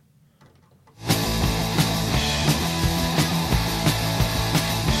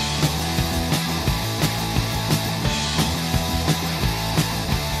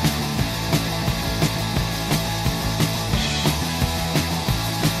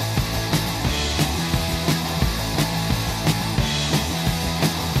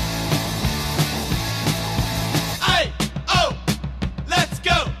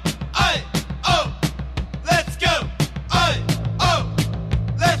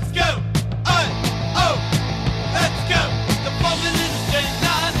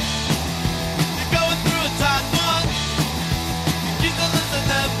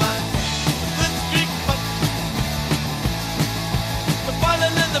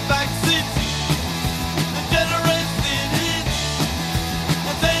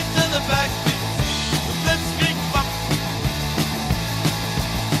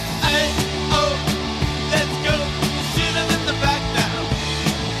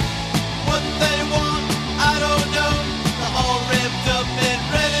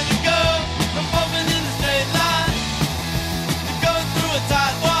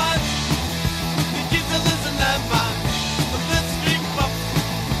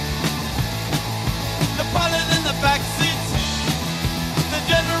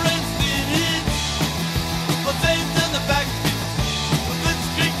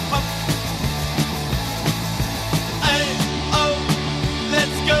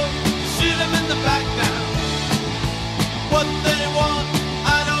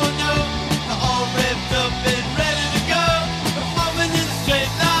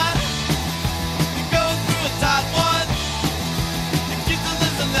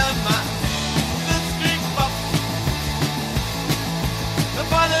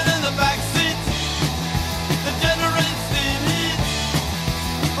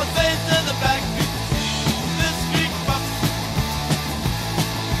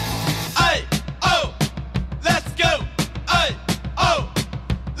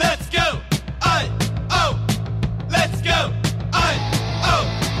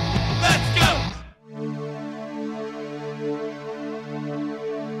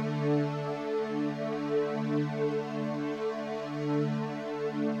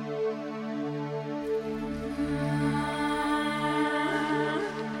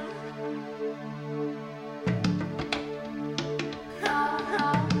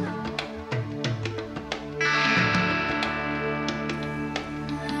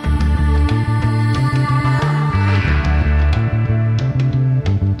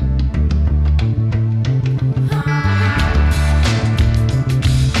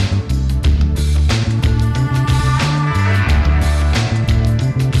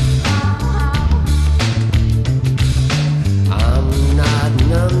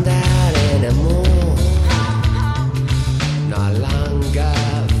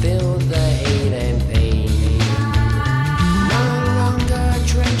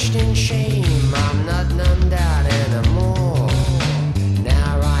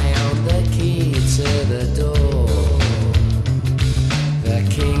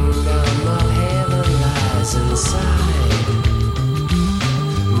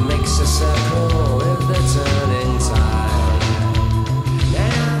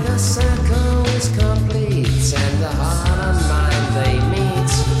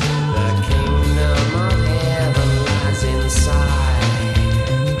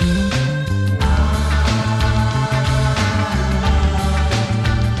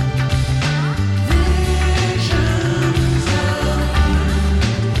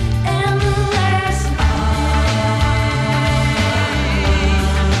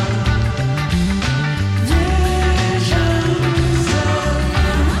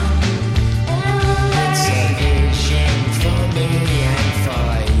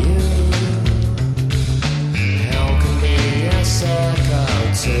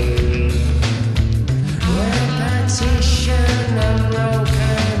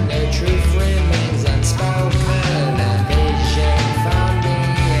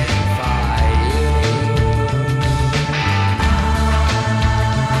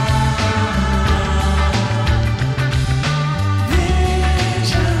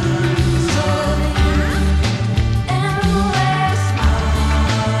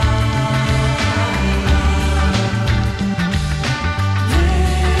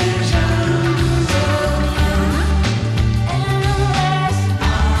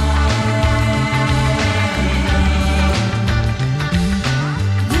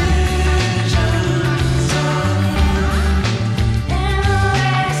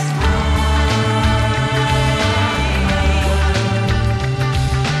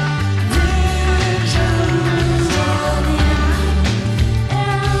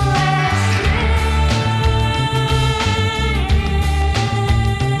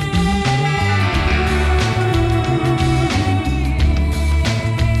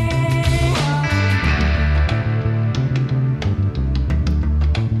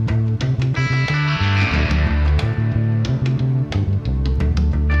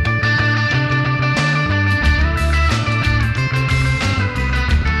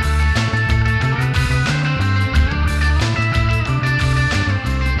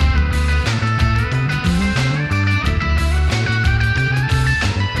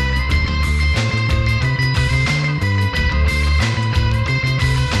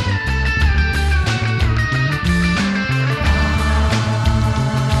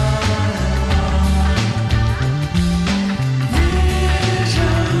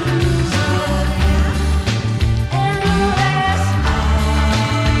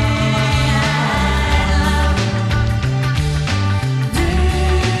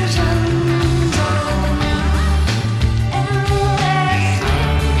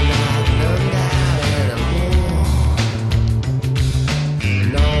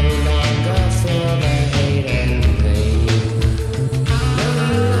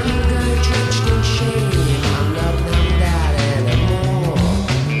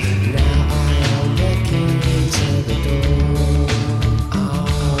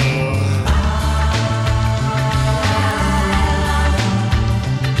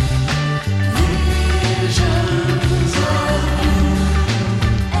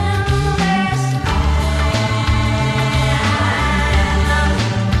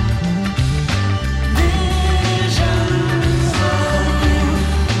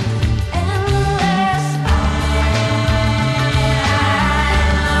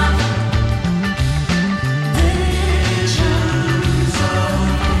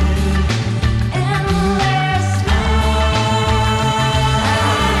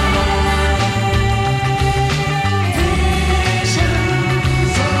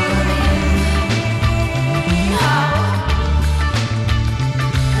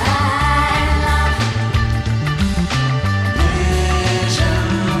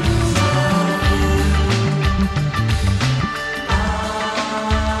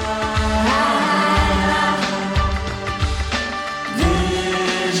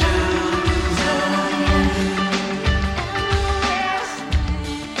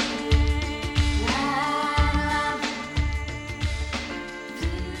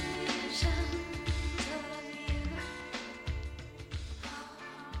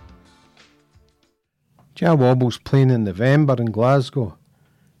 Jah Wobble's playing in November in Glasgow.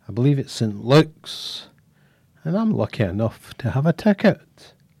 I believe it's St Luke's, and I'm lucky enough to have a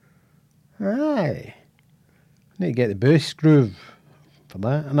ticket. Aye. I need to get the bass groove for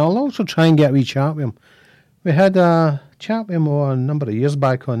that, and I'll also try and get a wee chat with him. We had a chat with him a number of years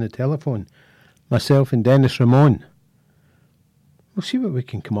back on the telephone, myself and Dennis Ramon. We'll see what we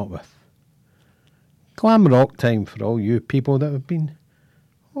can come up with. Glam rock time for all you people that have been,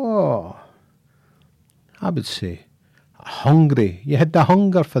 I would say, hungry. You had the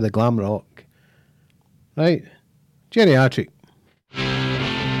hunger for the glam rock. Right, geriatric.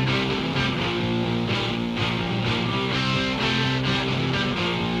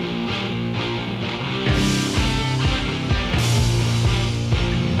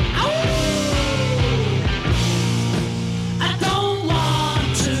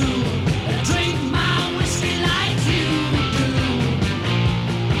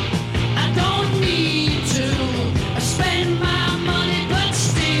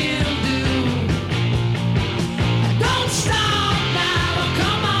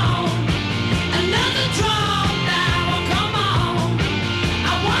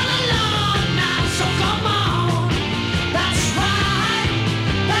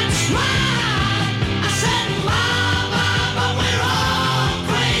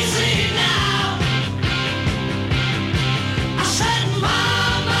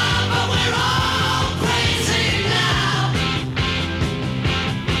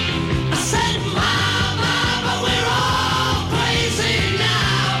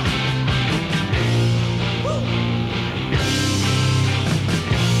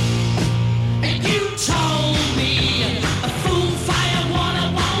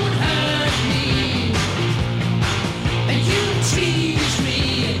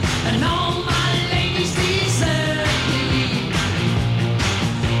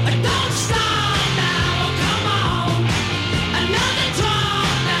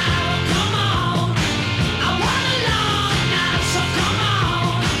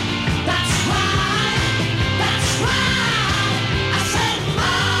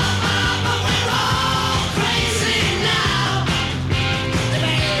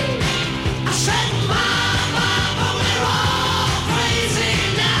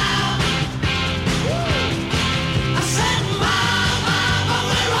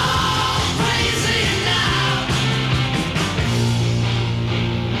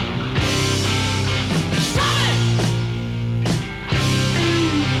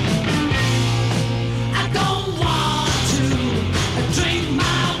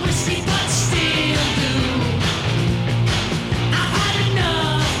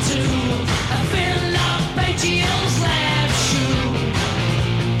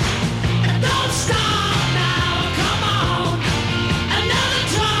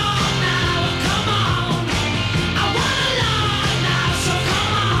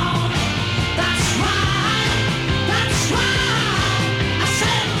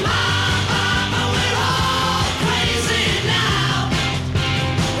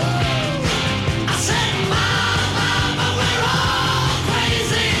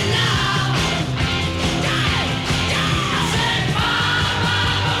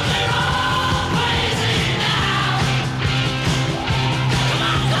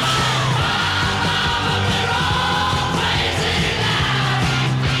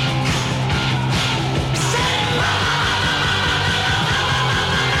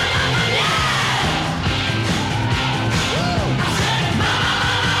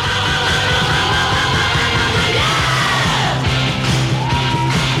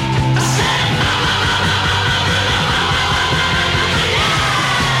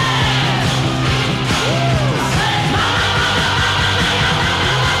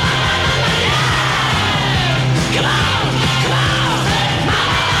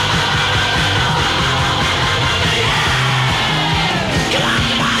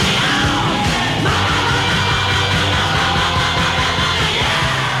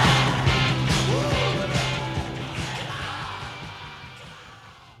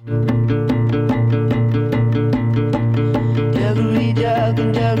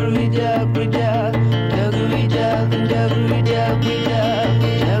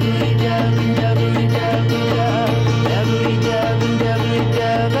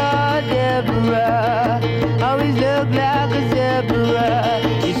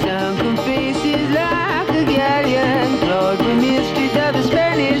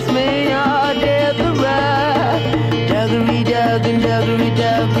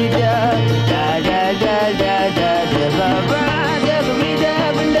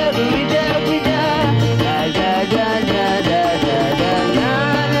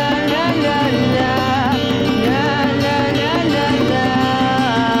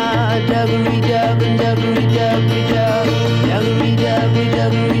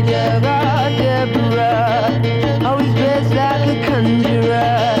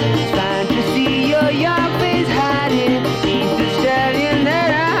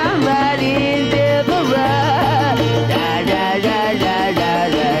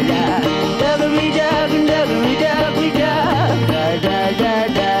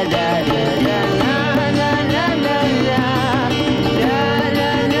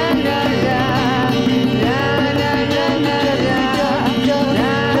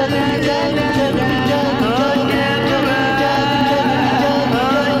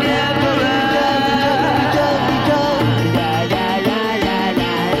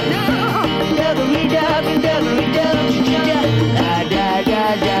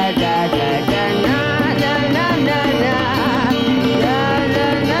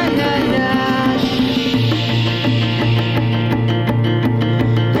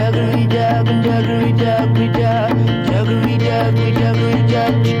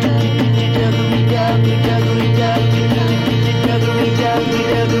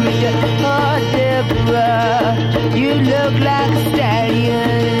 You look like a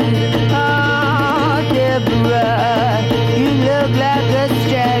stallion. Oh, Deborah.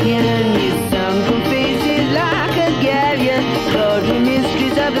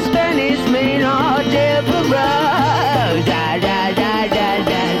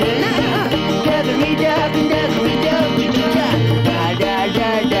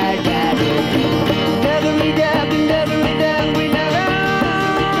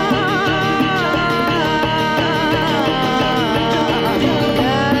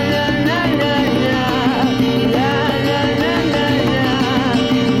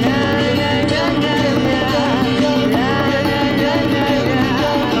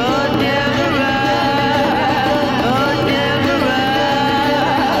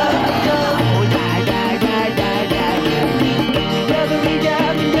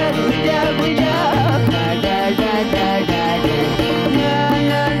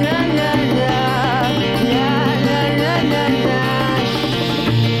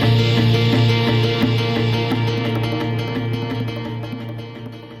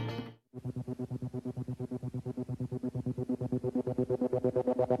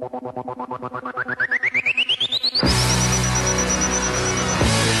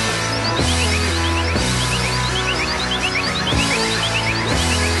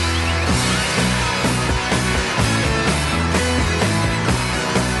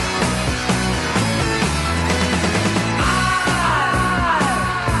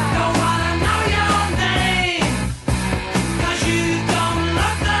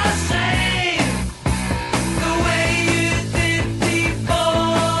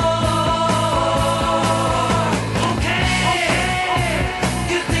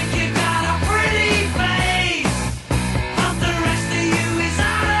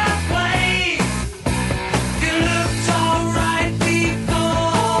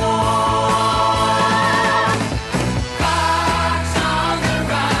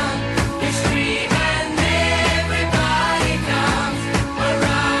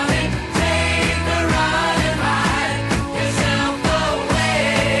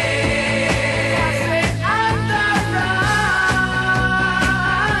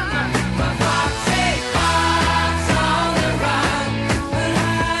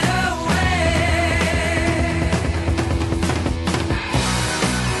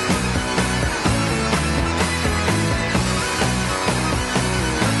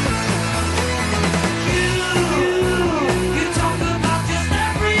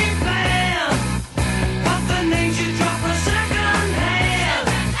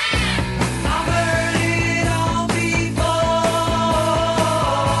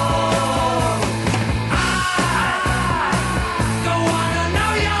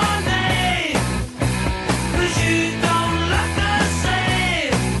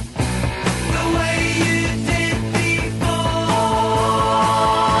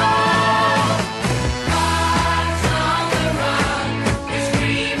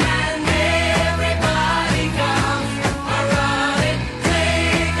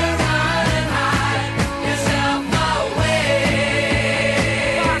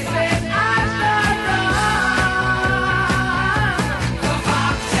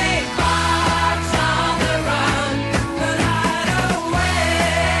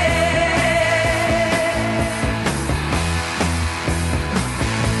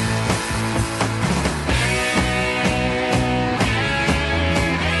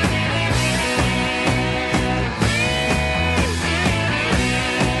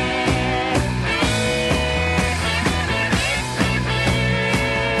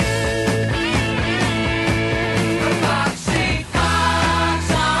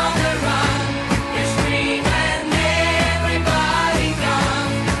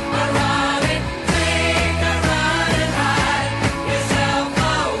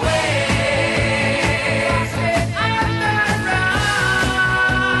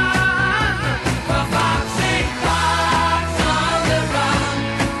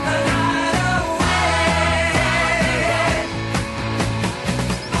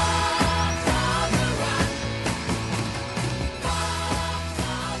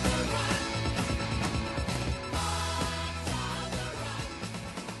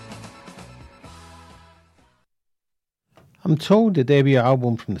 I'm told the debut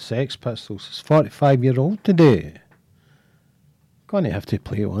album from the Sex Pistols is 45-year-old today. Gonna have to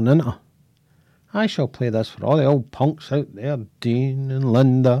play one, innit? I shall play this for all the old punks out there, Dean and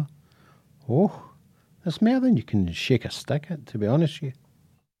Linda. Oh, there's more than you can shake a stick at, to be honest with you.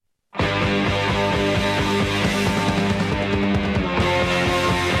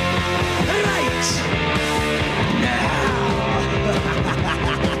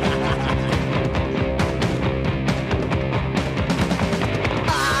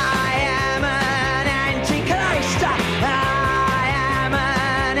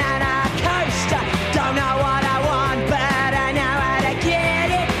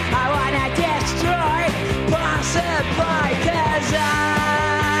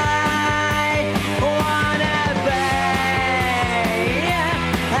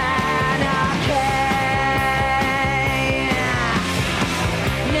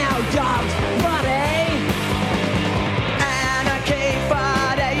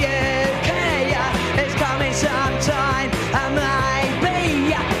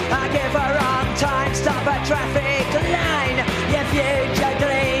 Traffic line, your future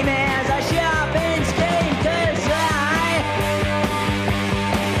dream is a shopping scheme, 'cause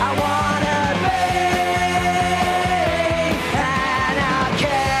I wanna be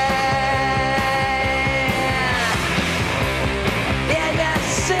anarchy in the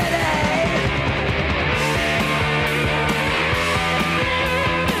city.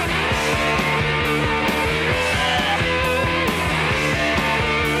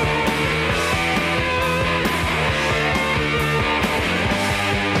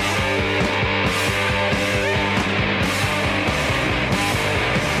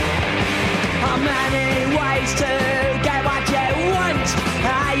 To get what you want,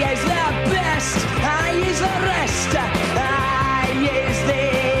 I use the best, I use the rest, I use the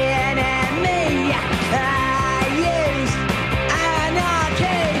enemy, I use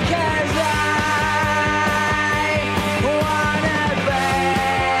anarchy, 'cause I wanna be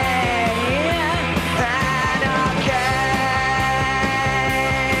anarchy.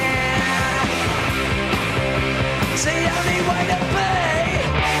 It's the only way to be.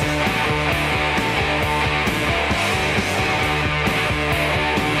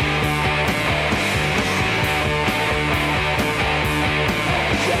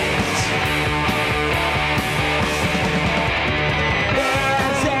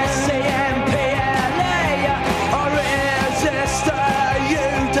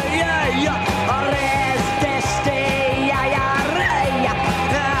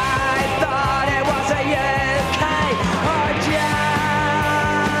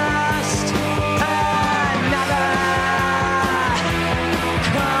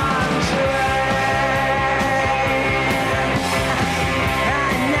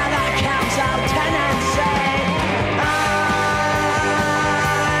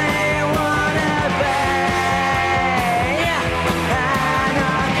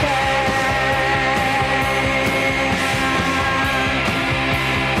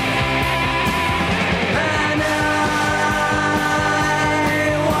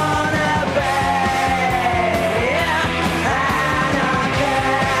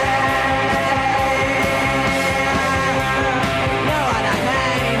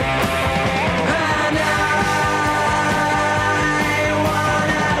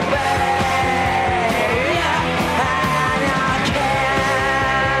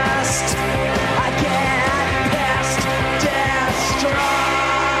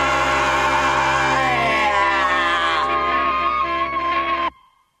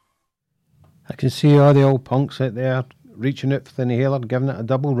 I can see all the old punks out there reaching out for the inhaler, giving it a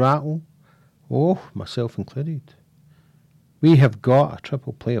double rattle. Oh, myself included. We have got a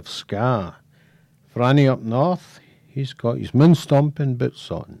triple play of ska. Franny up north, he's got his moon stomping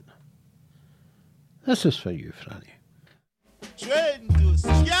boots on. This is for you, Franny. Train to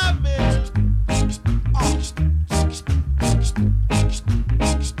Scammell.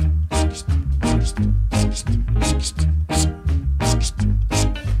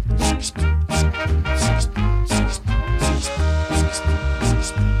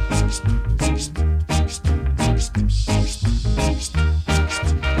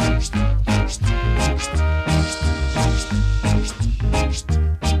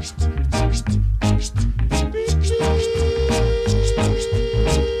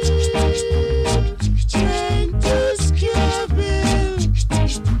 Train to Scammell.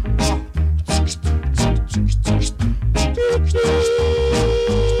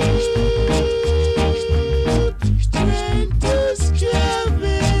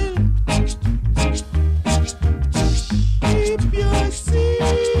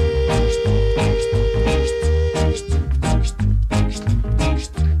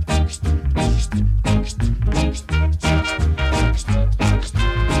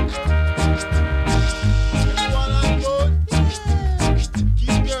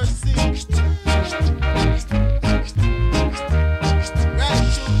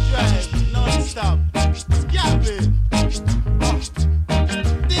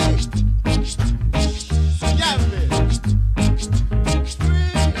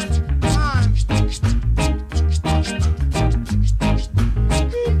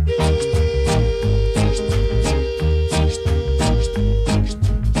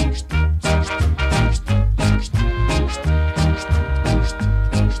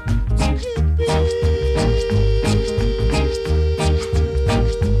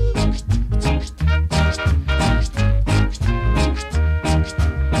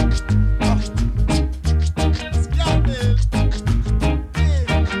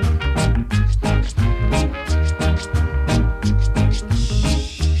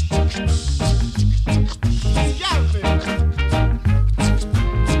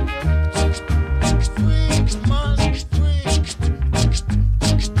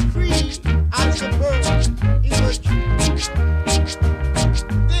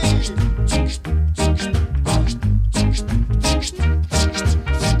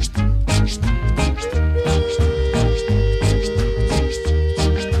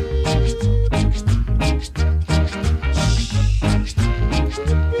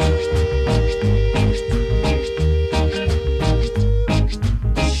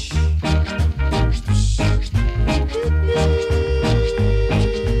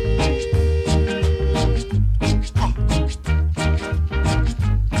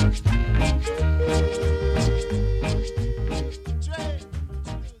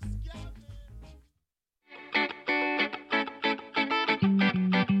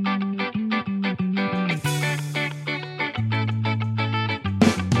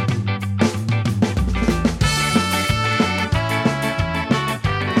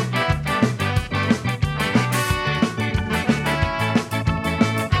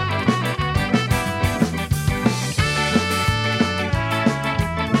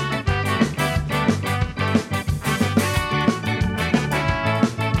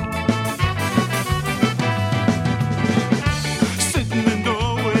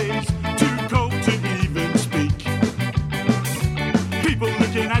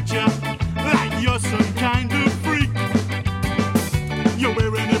 at you like you're some kind of freak. You're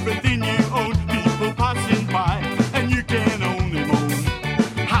wearing everything you own, people passing by, and you can't own it all.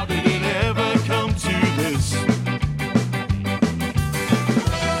 How did it ever come to this?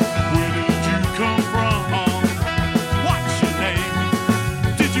 Where did you come from? What's your name?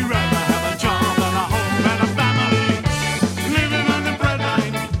 Did you ever have a job and a home and a family? Living on the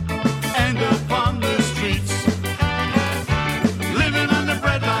breadline, end up on the streets. Living on the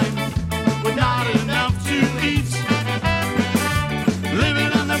breadline with not enough to eat.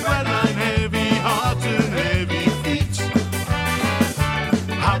 Living on the breadline, heavy heart and heavy feet.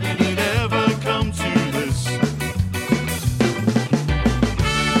 How did it ever come to this?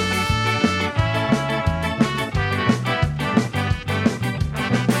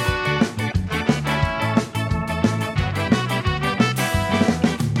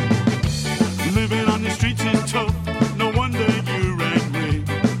 Living on the streets is tough, no wonder you're angry.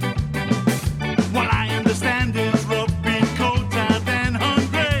 What I understand is rough, being cold, tired and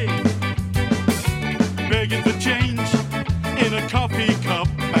hungry. Begging for change in a coffee cup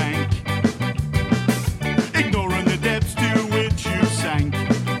bank. Ignoring the depths to which you sank.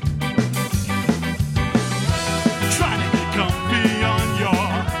 Trying to get comfy on your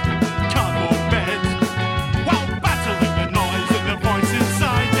cardboard bed, while battling the noise and the voice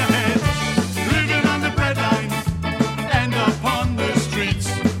inside your head. Living on the breadline, end up on the streets.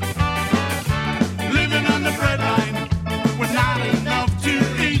 Living on the breadline with not enough to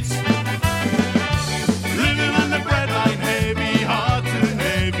eat. Living on the breadline, heavy heart and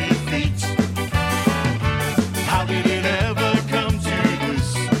heavy feet. How did it ever come to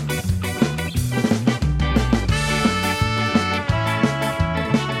this?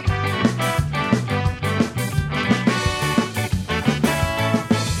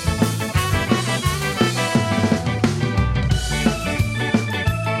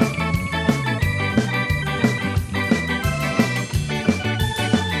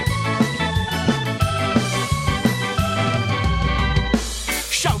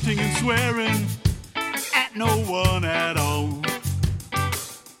 Shouting and swearing at no one at all.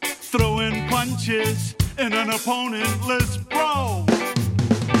 Throwing punches in an opponentless brawl.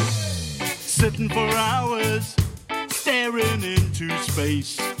 Sitting for hours, staring into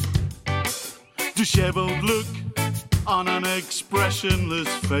space. Disheveled look on an expressionless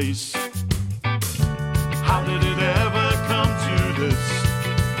face. How did it ever come to this?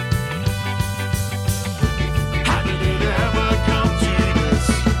 How did it ever come to this?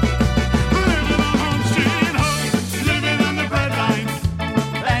 Living on Home Street Hook, living on the breadline,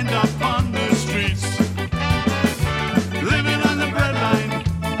 end up on the streets. Living on the breadline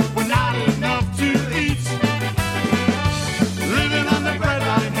with not enough to eat. Living on the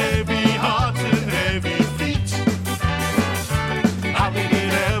breadline, heavy heart and heavy feet. How did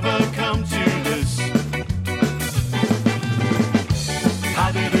it ever come to this?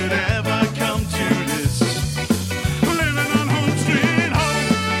 How did it ever come to this? Living on Home Street Hope.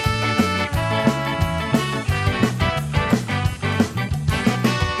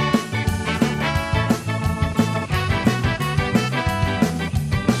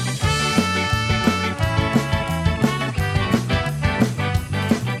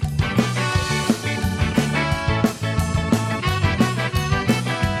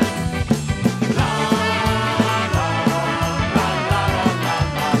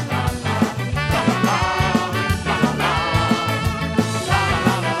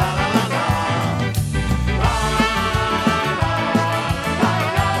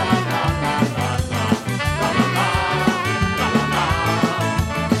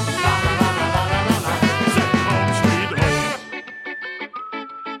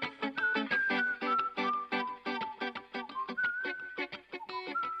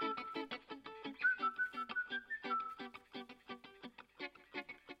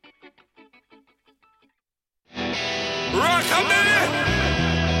 Rockabilly!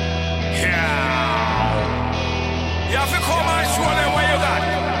 Yeah! You have to come and show them what you got.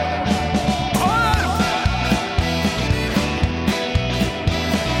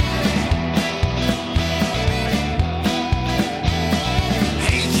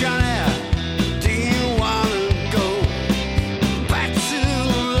 Hey Johnny, do you wanna go back to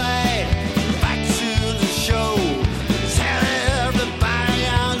the light, back to the show? Tell everybody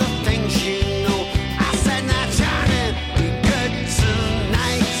all the things you know. I said now Johnny, be good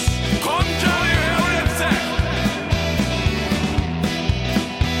tonight. Come to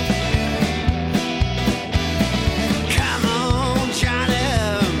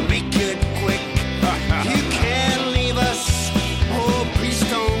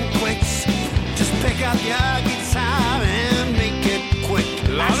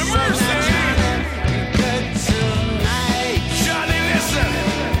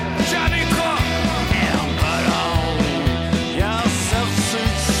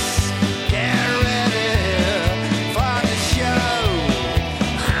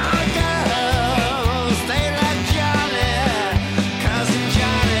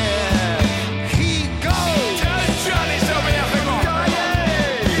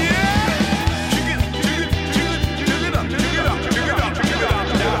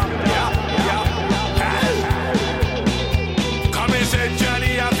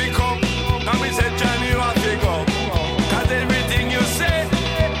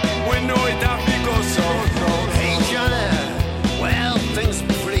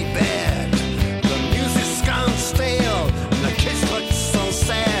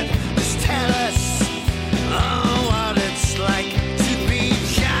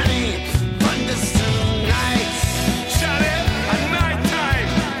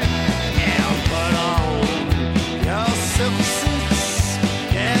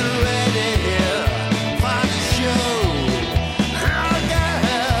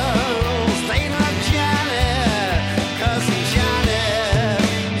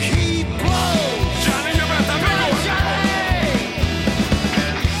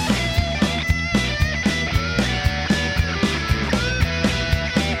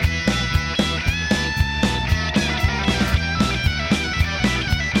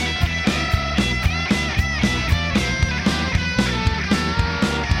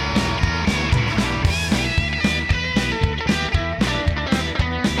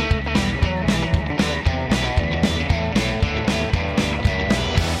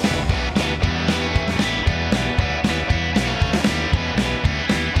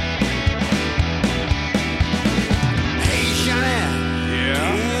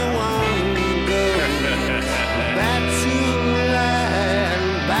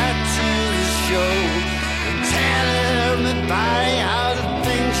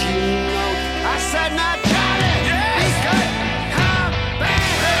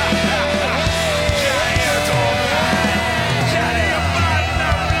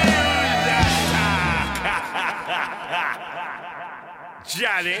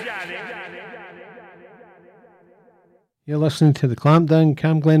Johnny. You're listening to the Clampdown,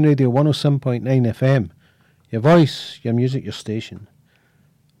 Camglen Radio 107.9 FM. Your voice, your music, your station.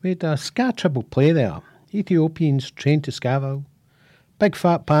 We had a ska triple play there. Ethiopians Trained to Scaville, Big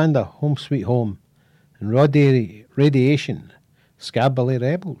Fat Panda, Home Sweet Home, and Radiation, Scabilly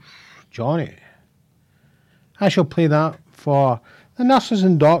Rebels, Johnny. I shall play that for the nurses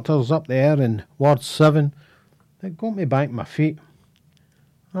and doctors up there in Ward 7 that got me back on my feet.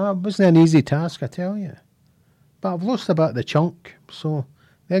 It wasn't an easy task, I tell you. But I've lost a bit of the chunk, so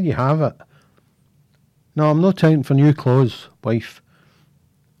there you have it. No, I'm not counting for new clothes, wife.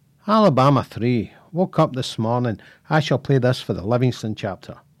 Alabama 3. Woke up this morning. I shall play this for the Livingston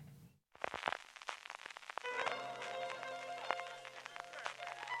chapter.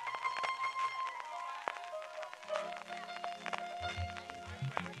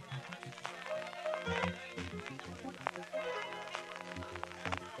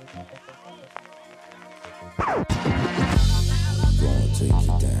 Gonna take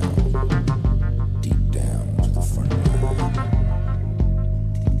you down, deep down to the front line.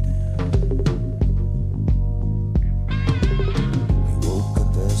 You woke up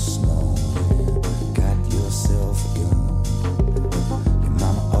this morning, got yourself a gun. Your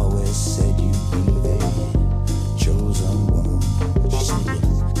mama always said you'd be the chosen one. She said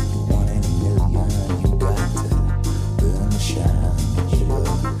you're one in a million. You got to burn the shine. You were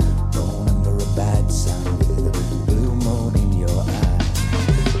born under a bad sign. Blue moon in your eye.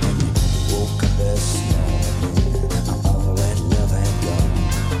 When you woke up this morning, all that love had gone.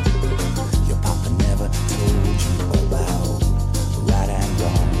 Your papa never told you about right and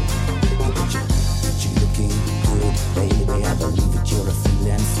wrong. But you're looking good, baby. I believe that you're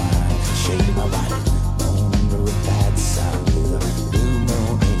feeling fine. Shade my body, born under a bad sign. With a blue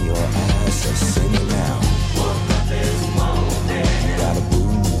moon in your eyes, so sing it now. Woke up this morning, got a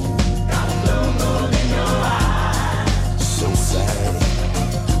blue moon, got a blue moon in your eyes. So sad,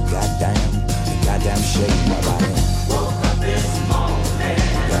 goddamn shake my body. Woke up this morning,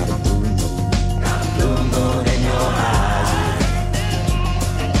 got a blue moon in your eyes.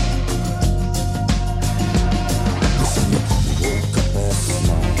 Listen, you woke up this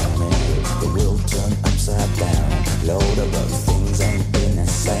morning, the world turned upside down. Lord, a lot of things ain't been the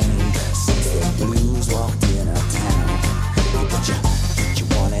same since the blues walked in our town. But you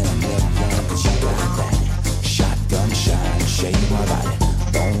one in a million, 'cause you got that shotgun shine, shake my body,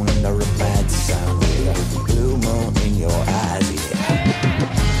 born under a bad sign with a blue moon in your eyes, yeah.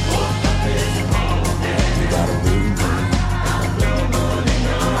 Woke up this morning, you got a blue moon in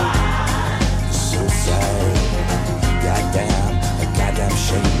your eyes. So sad, goddamn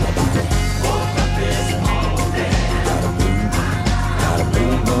shake my body. Woke up this morning, got a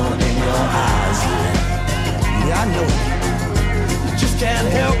blue moon in your eyes, yeah. Yeah, I know you just can't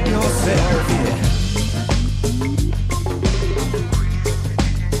help yourself, yeah.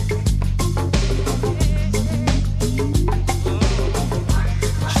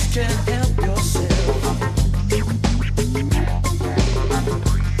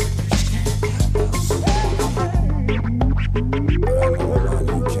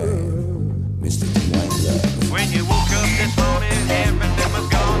 When you woke up this morning, everything was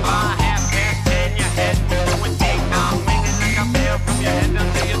gone by 10:30. You had going big now, winging like a bell from your head down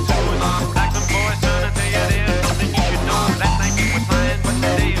to your toes. Like some boys trying to tell you there's something you should know. Last night you were flying, but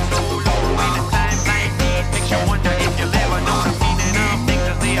today is so low. When a time like these makes you wonder if you'll ever know the meaning of things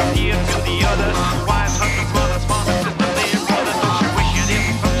as they appear to the others. Wives, husbands, mothers, fathers, sisters, their brothers. Don't you wish you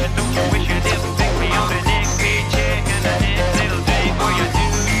didn't function? Don't you wish you didn't think beyond the next paycheck and the next little day for you do?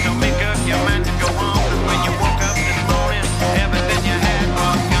 So make up your mind to go on. When you woke up this morning, everything you had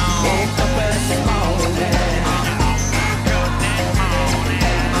was gone. Woke up this morning.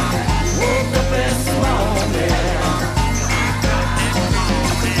 Woke up this morning.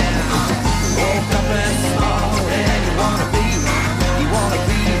 Woke up this morning. You wanna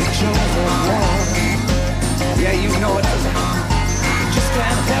be the chosen one. Yeah, you know it. You just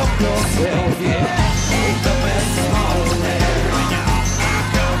can't help yourself, yeah. Woke up this morning.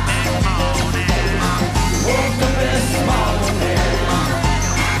 Woke up this morning.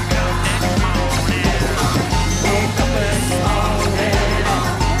 Woke up this morning.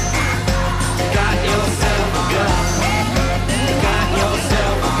 Got yourself a gun. Got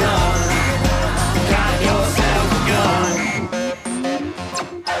yourself a gun. Got yourself a gun.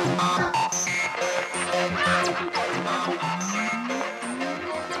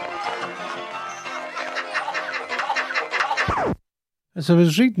 As I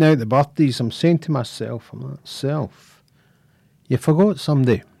was reading out the birthdays, I'm saying to myself, you forgot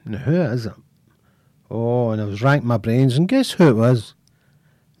somebody. Now who is it? Oh, and I was racking my brains, and guess who it was?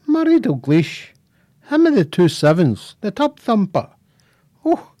 Murray Dalgleish, him of the 2 sevens, the tub thumper.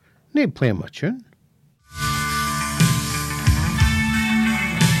 Oh, nae playing my tune.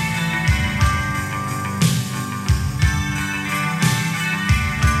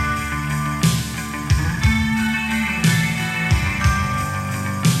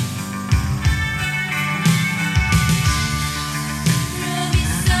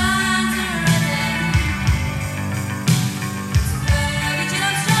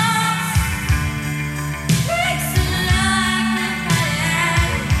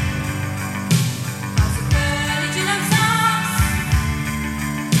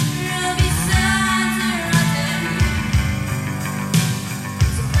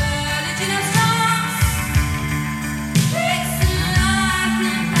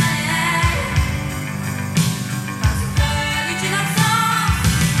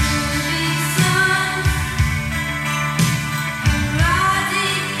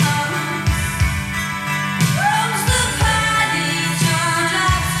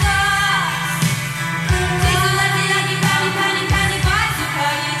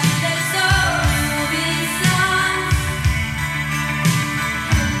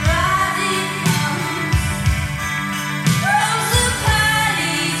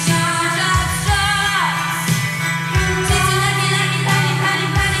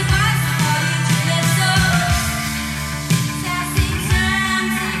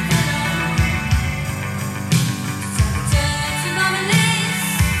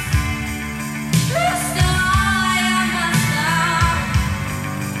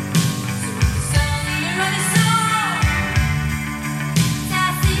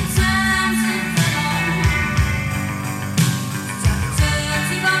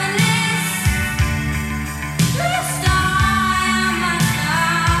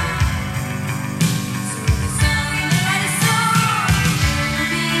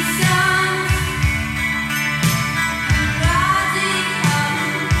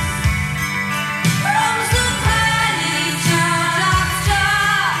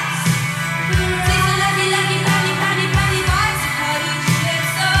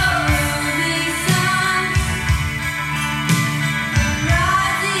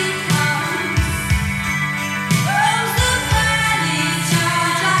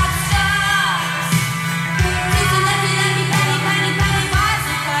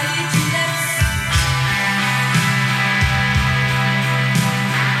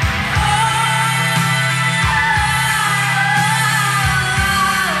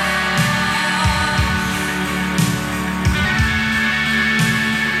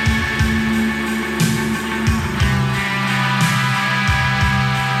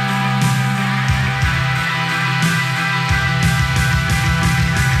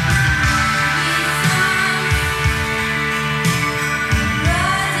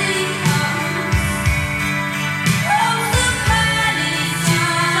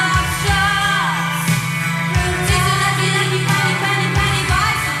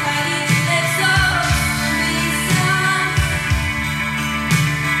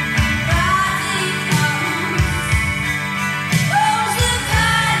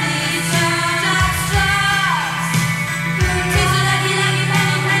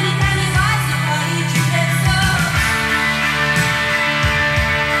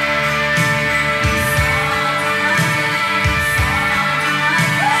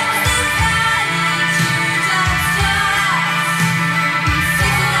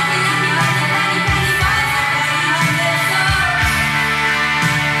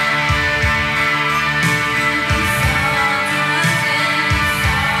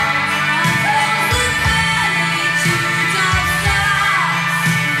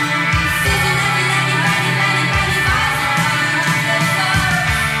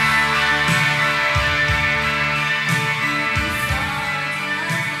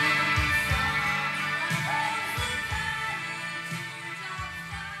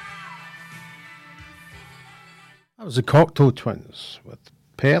 That was the Cocktail Twins with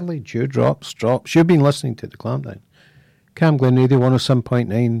Pearly Dewdrops Drops. You've been listening to the Clampdown. Cam Glen Radio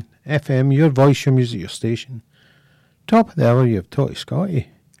 107.9 FM, your voice, your music, your station. Top of the hour, you have Totty Scotty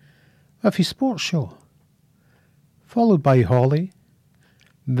with his sports show, followed by Holly,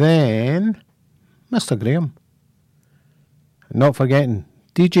 then Mr. Graham. And not forgetting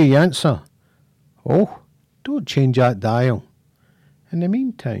DJ Yancer. Oh, don't change that dial. In the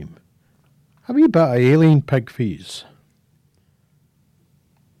meantime, a wee bit of Alien Pig Fees.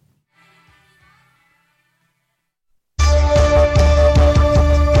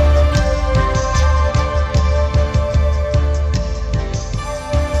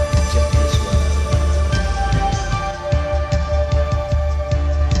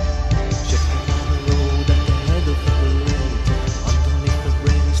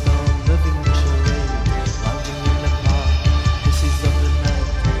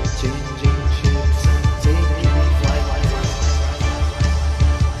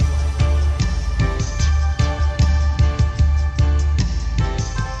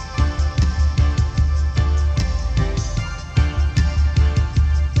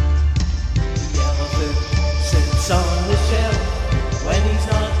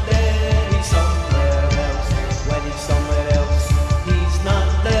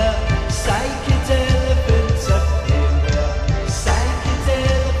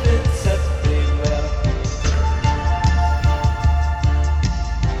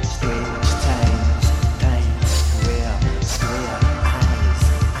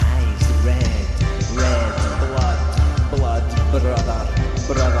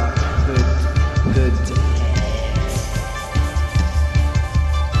 Brotherhood.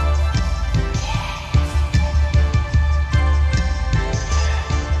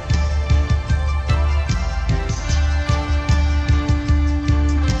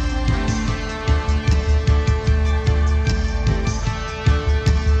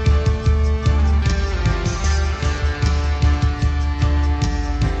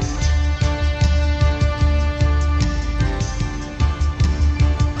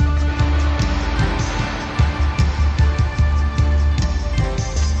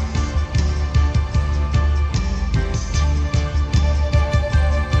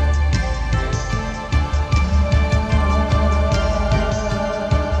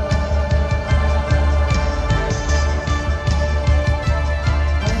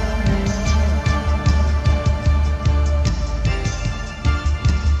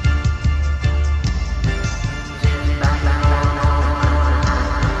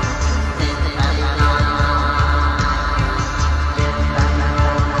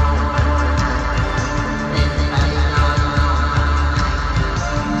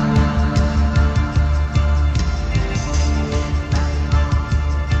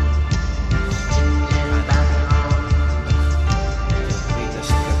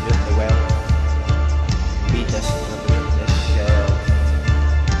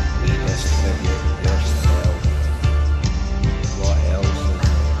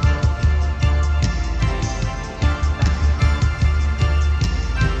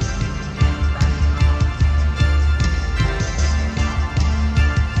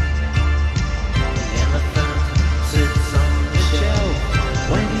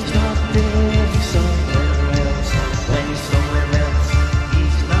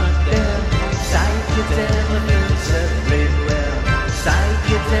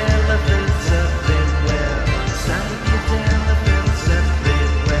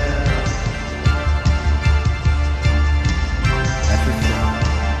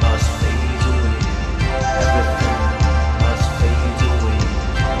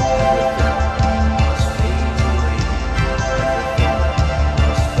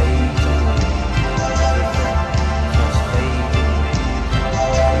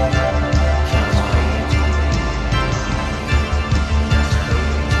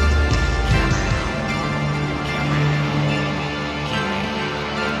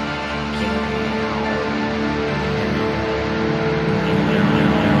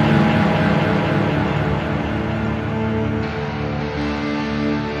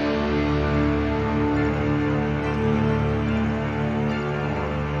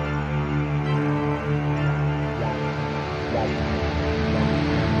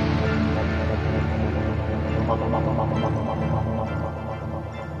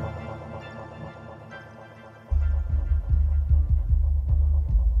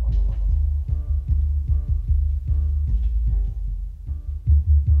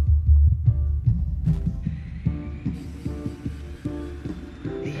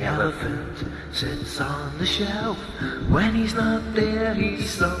 elephant sits on the shelf. When he's not there, he's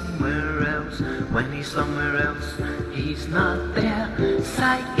somewhere else. When he's somewhere else, he's not there.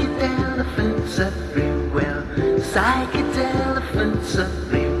 Psychedelephants everywhere. Psychedelephants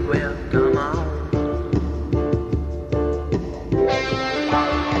everywhere. Come on.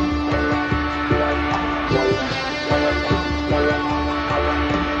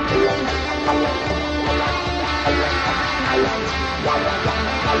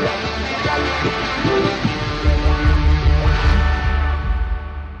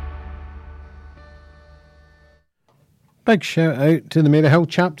 Big shout out to the Maryhill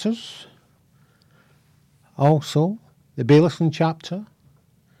chapters, also the Baileyson chapter,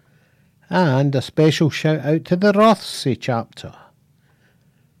 and a special shout out to the Rothsay chapter,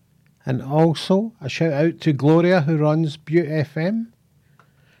 and also a shout out to Gloria who runs Butte FM.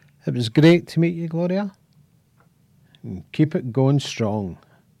 It was great to meet you, Gloria, and keep it going strong.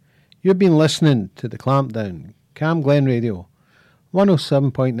 You've been listening to the Clampdown, Cam Glen Radio,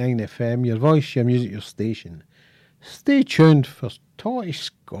 107.9 FM, your voice, your music, your station. Stay tuned for Toy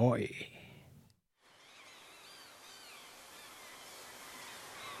Scotty.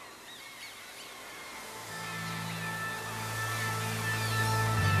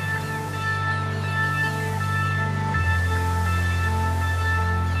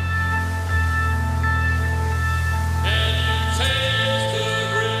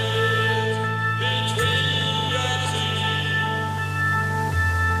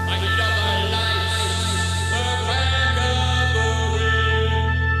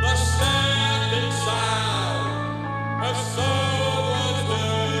 Must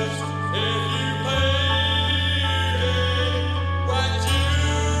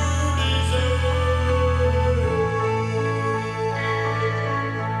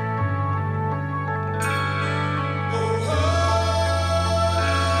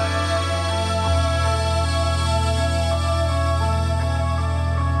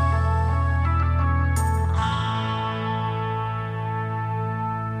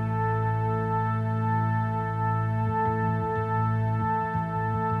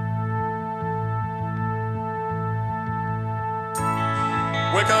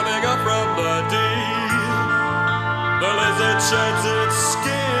We're coming up from the deep. The lizard sheds its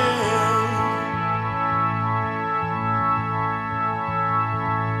skin.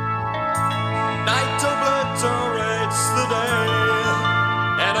 Night obliterates the day,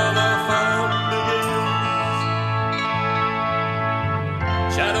 and all the fun begins.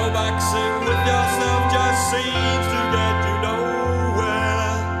 Shadowboxing with yourself just seems to get you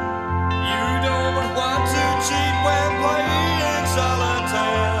nowhere. You don't want to cheat when playing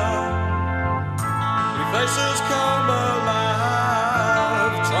solitaire. Your faces come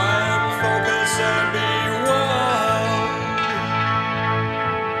alive. Try and focus and be one.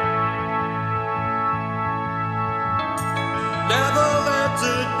 Never let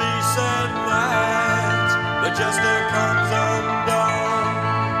it be said that the jester comes undone.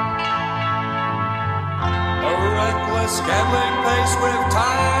 A reckless gambling pace with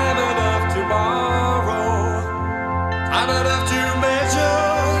time enough to borrow, time enough to measure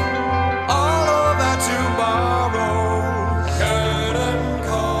all of that tomorrow. Curtain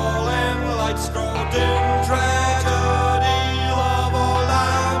call and lights grow dim. Tragedy, love or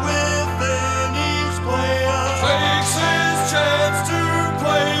lie within each player. Takes his chance to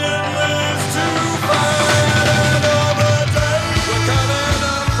play and lives to fight another day. We're coming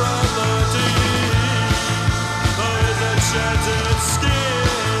up from the deep. The lizard sheds its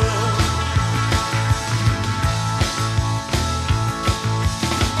skin.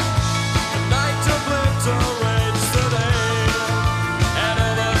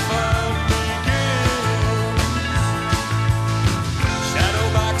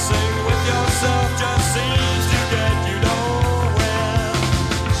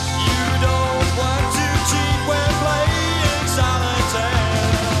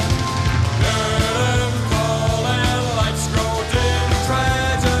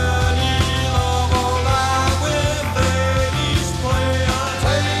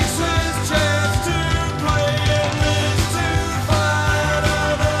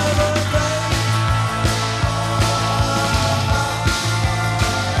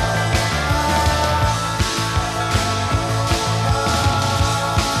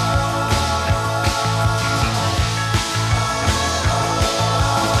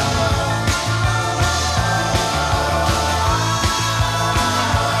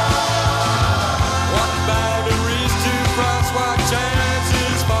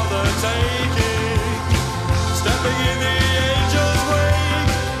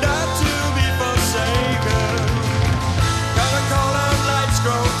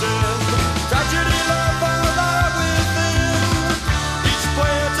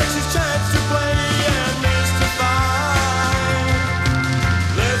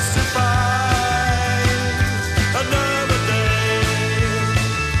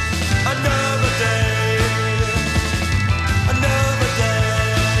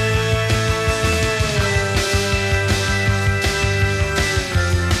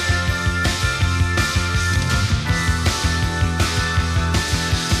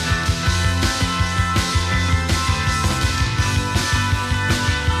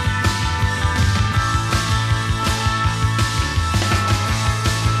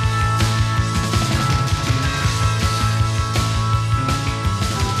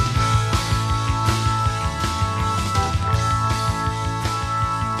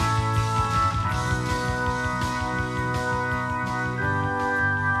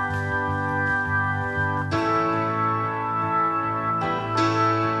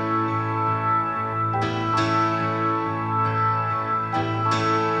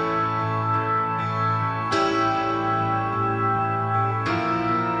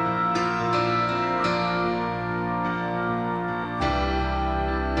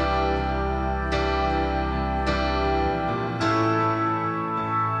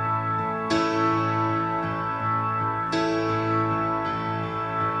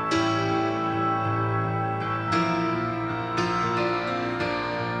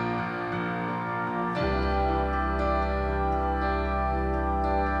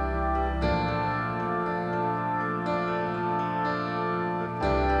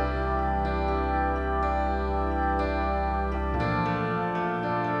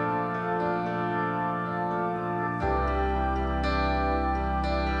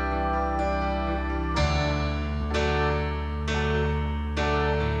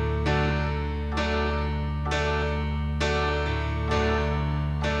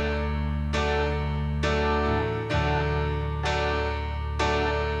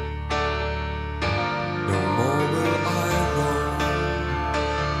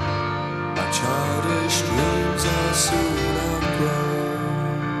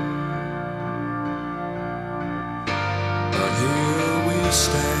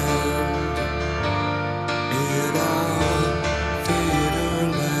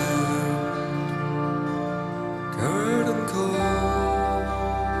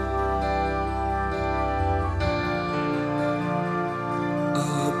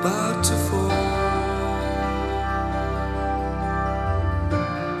 about to fall.